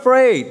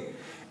unafraid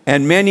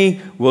and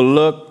many will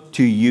look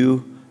to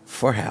you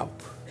for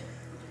help.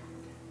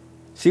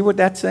 See what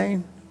that's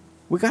saying?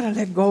 We got to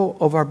let go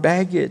of our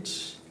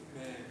baggage.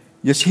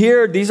 Just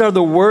here, these are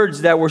the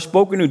words that were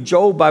spoken to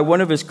Job by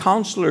one of his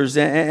counselors.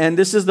 And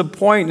this is the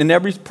point in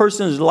every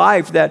person's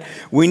life, that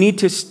we need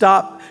to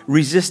stop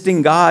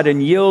resisting God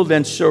and yield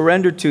and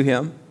surrender to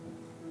Him.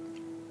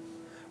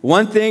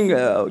 One thing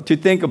to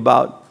think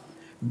about,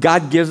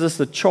 God gives us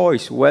the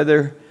choice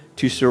whether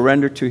to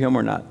surrender to Him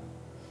or not.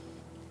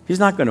 He's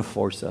not going to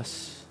force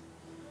us.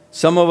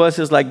 Some of us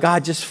is like,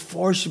 God, just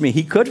force me.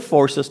 He could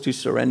force us to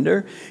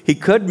surrender. He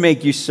could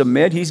make you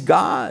submit. He's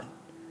God.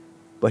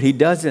 But He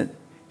doesn't.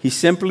 He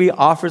simply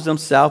offers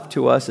Himself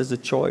to us as a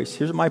choice.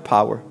 Here's my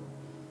power.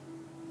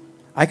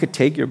 I could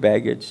take your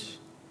baggage,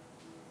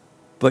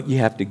 but you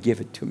have to give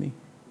it to me.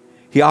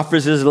 He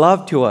offers His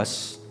love to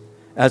us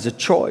as a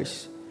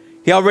choice.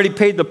 He already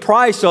paid the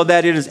price so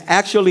that it is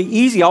actually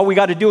easy. All we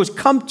got to do is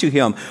come to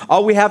Him.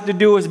 All we have to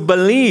do is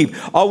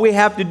believe. All we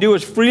have to do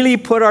is freely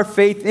put our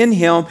faith in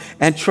Him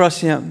and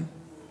trust Him.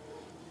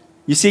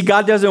 You see,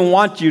 God doesn't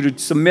want you to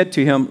submit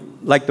to Him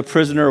like the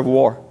prisoner of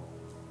war.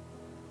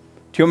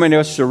 Too many of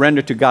us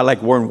surrender to God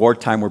like we're in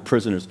wartime, we're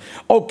prisoners.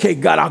 Okay,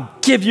 God, I'll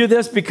give you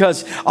this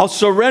because I'll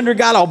surrender,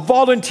 God. I'll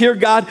volunteer,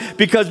 God,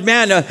 because,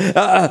 man,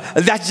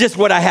 that's just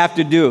what I have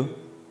to do.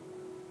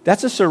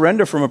 That's a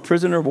surrender from a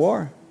prisoner of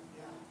war.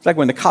 It's like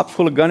when the cops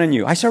pull a gun on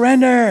you. I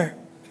surrender.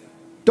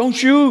 Don't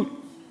shoot.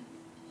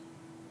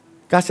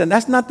 God said,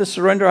 that's not the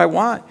surrender I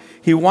want.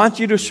 He wants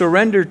you to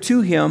surrender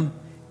to Him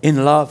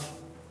in love.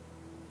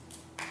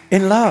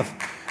 In love.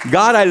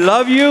 God, I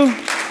love you.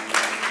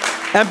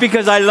 And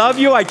because I love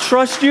you, I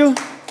trust you.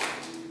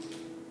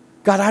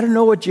 God, I don't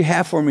know what you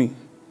have for me.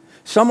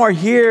 Some are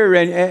here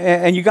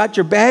and you got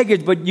your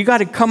baggage, but you got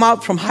to come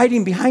out from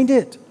hiding behind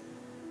it.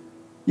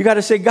 You got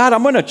to say, God,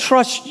 I'm going to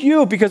trust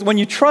you, because when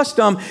you trust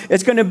Him,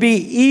 it's going to be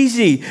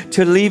easy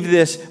to leave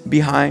this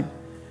behind.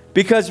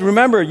 Because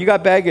remember, you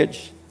got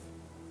baggage.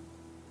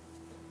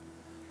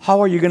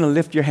 How are you going to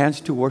lift your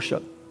hands to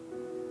worship?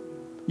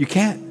 You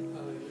can't.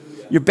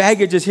 Your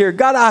baggage is here.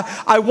 God,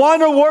 I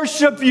want to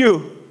worship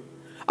you.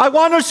 I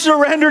want to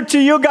surrender to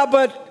you, God,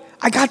 but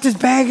I got this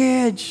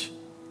baggage.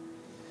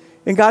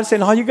 And God's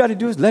saying, all you got to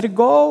do is let it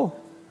go.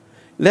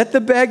 Let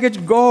the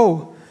baggage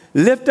go.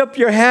 Lift up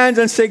your hands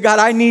and say, God,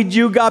 I need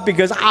you, God,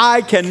 because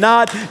I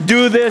cannot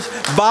do this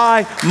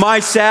by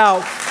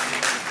myself.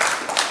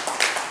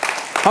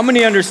 How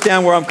many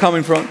understand where I'm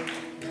coming from?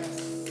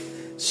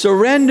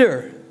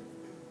 Surrender.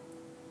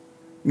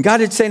 And God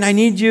is saying, I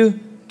need you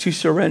to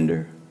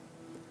surrender.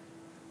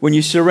 When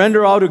you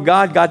surrender all to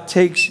God, God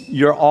takes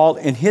your all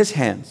in His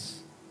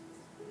hands.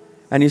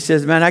 And He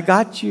says, man, I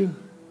got you.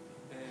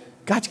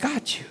 God's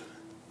got you.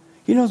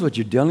 He knows what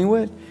you're dealing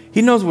with.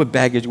 He knows what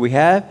baggage we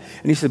have.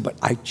 And He said, but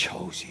I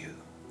chose you.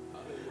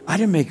 I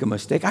didn't make a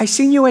mistake. I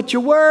seen you at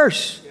your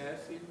worst.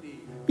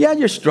 Yeah,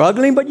 you're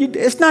struggling, but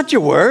it's not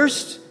your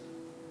worst.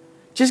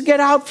 Just get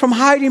out from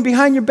hiding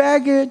behind your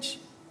baggage.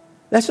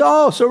 That's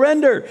all.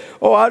 Surrender.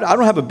 Oh, I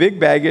don't have a big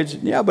baggage.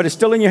 Yeah, but it's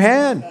still in your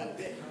hand.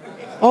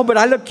 Oh, but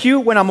I look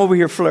cute when I'm over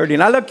here flirting.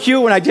 I look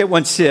cute when I get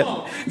one sip.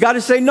 God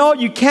is saying, no,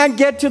 you can't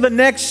get to the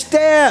next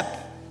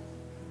step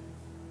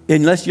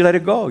unless you let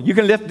it go. You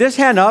can lift this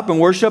hand up and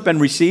worship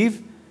and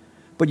receive,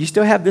 but you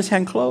still have this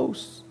hand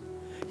closed.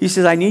 He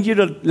says, I need you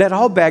to let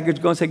all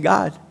baggage go and say,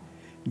 God,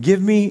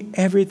 give me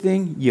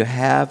everything you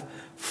have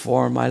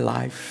for my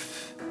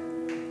life.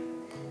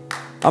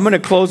 I'm going to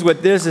close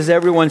with this as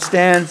everyone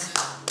stands.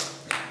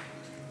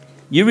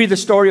 You read the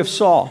story of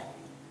Saul.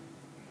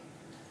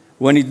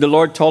 When the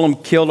Lord told him,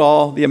 kill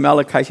all the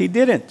Amalekites, He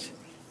didn't.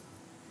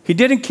 He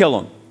didn't kill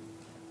them.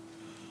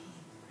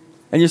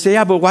 And you say,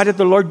 yeah, but why did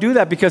the Lord do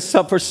that? Because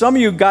for some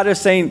of you, God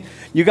is saying,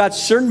 you got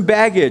certain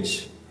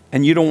baggage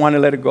and you don't want to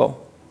let it go.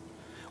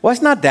 Well,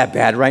 it's not that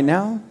bad right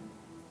now.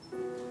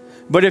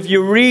 But if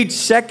you read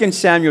 2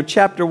 Samuel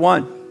chapter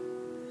 1,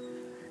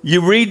 you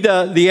read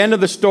the end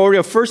of the story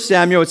of 1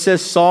 Samuel, it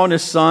says Saul and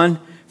his son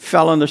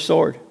fell on the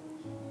sword.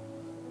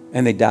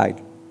 And they died.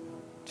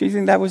 Do you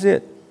think that was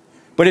it?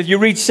 But if you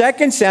read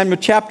 2 Samuel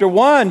chapter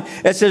 1,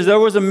 it says there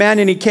was a man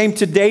and he came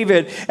to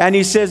David and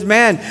he says,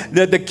 man,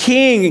 the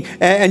king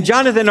and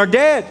Jonathan are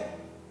dead.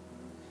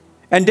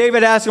 And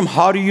David asked him,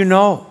 how do you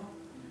know?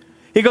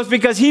 He goes,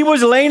 because he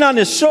was laying on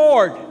his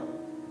sword.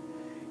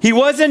 He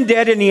wasn't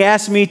dead and he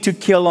asked me to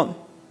kill him.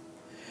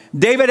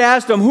 David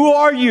asked him, who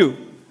are you?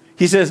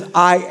 He says,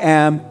 I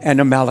am an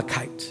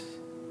Amalekite.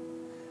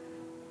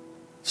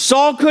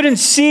 Saul couldn't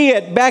see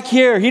it back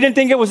here. He didn't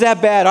think it was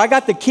that bad. I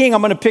got the king.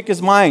 I'm going to pick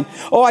his mind.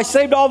 Oh, I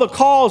saved all the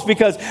calls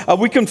because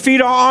we can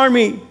feed our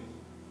army.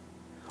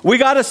 We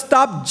got to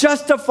stop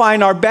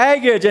justifying our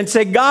baggage and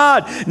say,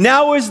 God,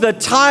 now is the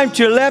time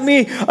to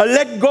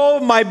let go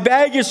of my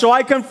baggage so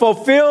I can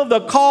fulfill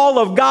the call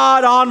of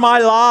God on my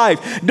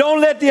life.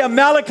 Don't let the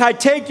Amalekite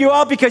take you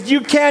out because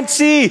you can't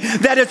see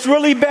that it's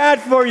really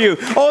bad for you.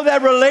 Oh,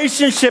 that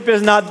relationship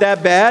is not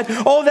that bad.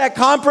 Oh, that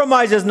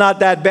compromise is not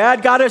that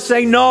bad. God is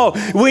saying, no,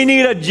 we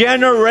need a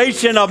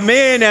generation of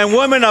men and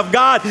women of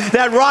God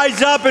that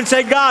rise up and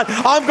say, God,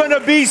 I'm going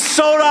to be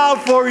sold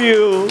out for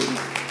you.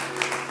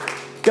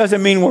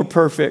 Doesn't mean we're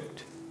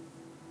perfect.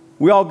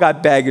 We all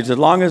got baggage. As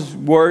long as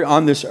we're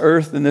on this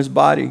earth in this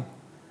body,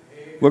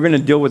 we're going to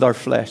deal with our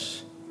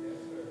flesh.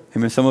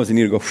 Amen. Some of us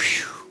need to go,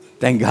 phew,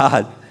 thank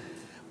God.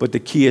 But the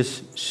key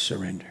is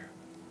surrender.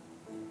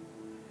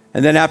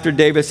 And then after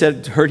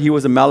David heard he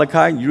was a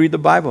Amalekite, you read the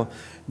Bible,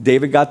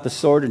 David got the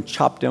sword and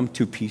chopped him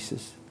to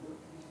pieces.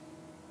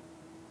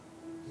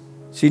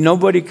 See,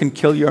 nobody can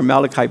kill your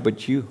Amalekite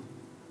but you.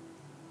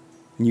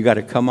 And you got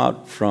to come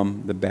out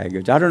from the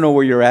baggage. I don't know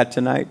where you're at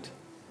tonight.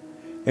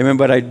 Amen.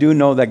 But I do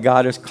know that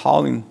God is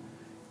calling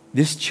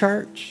this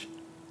church,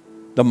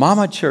 the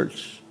mama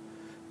church,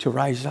 to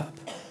rise up.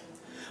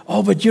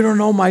 Oh, but you don't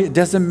know it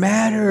doesn't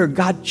matter.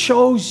 God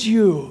chose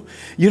you.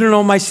 You don't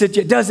know my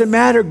situation. It doesn't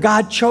matter.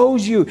 God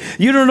chose you.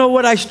 You don't know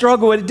what I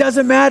struggle with. It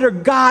doesn't matter.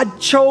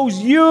 God chose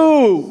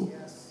you.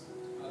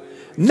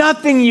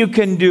 Nothing you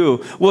can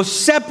do will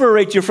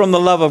separate you from the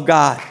love of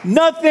God.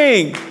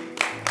 Nothing.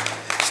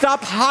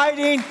 Stop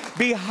hiding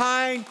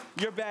behind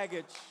your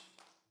baggage.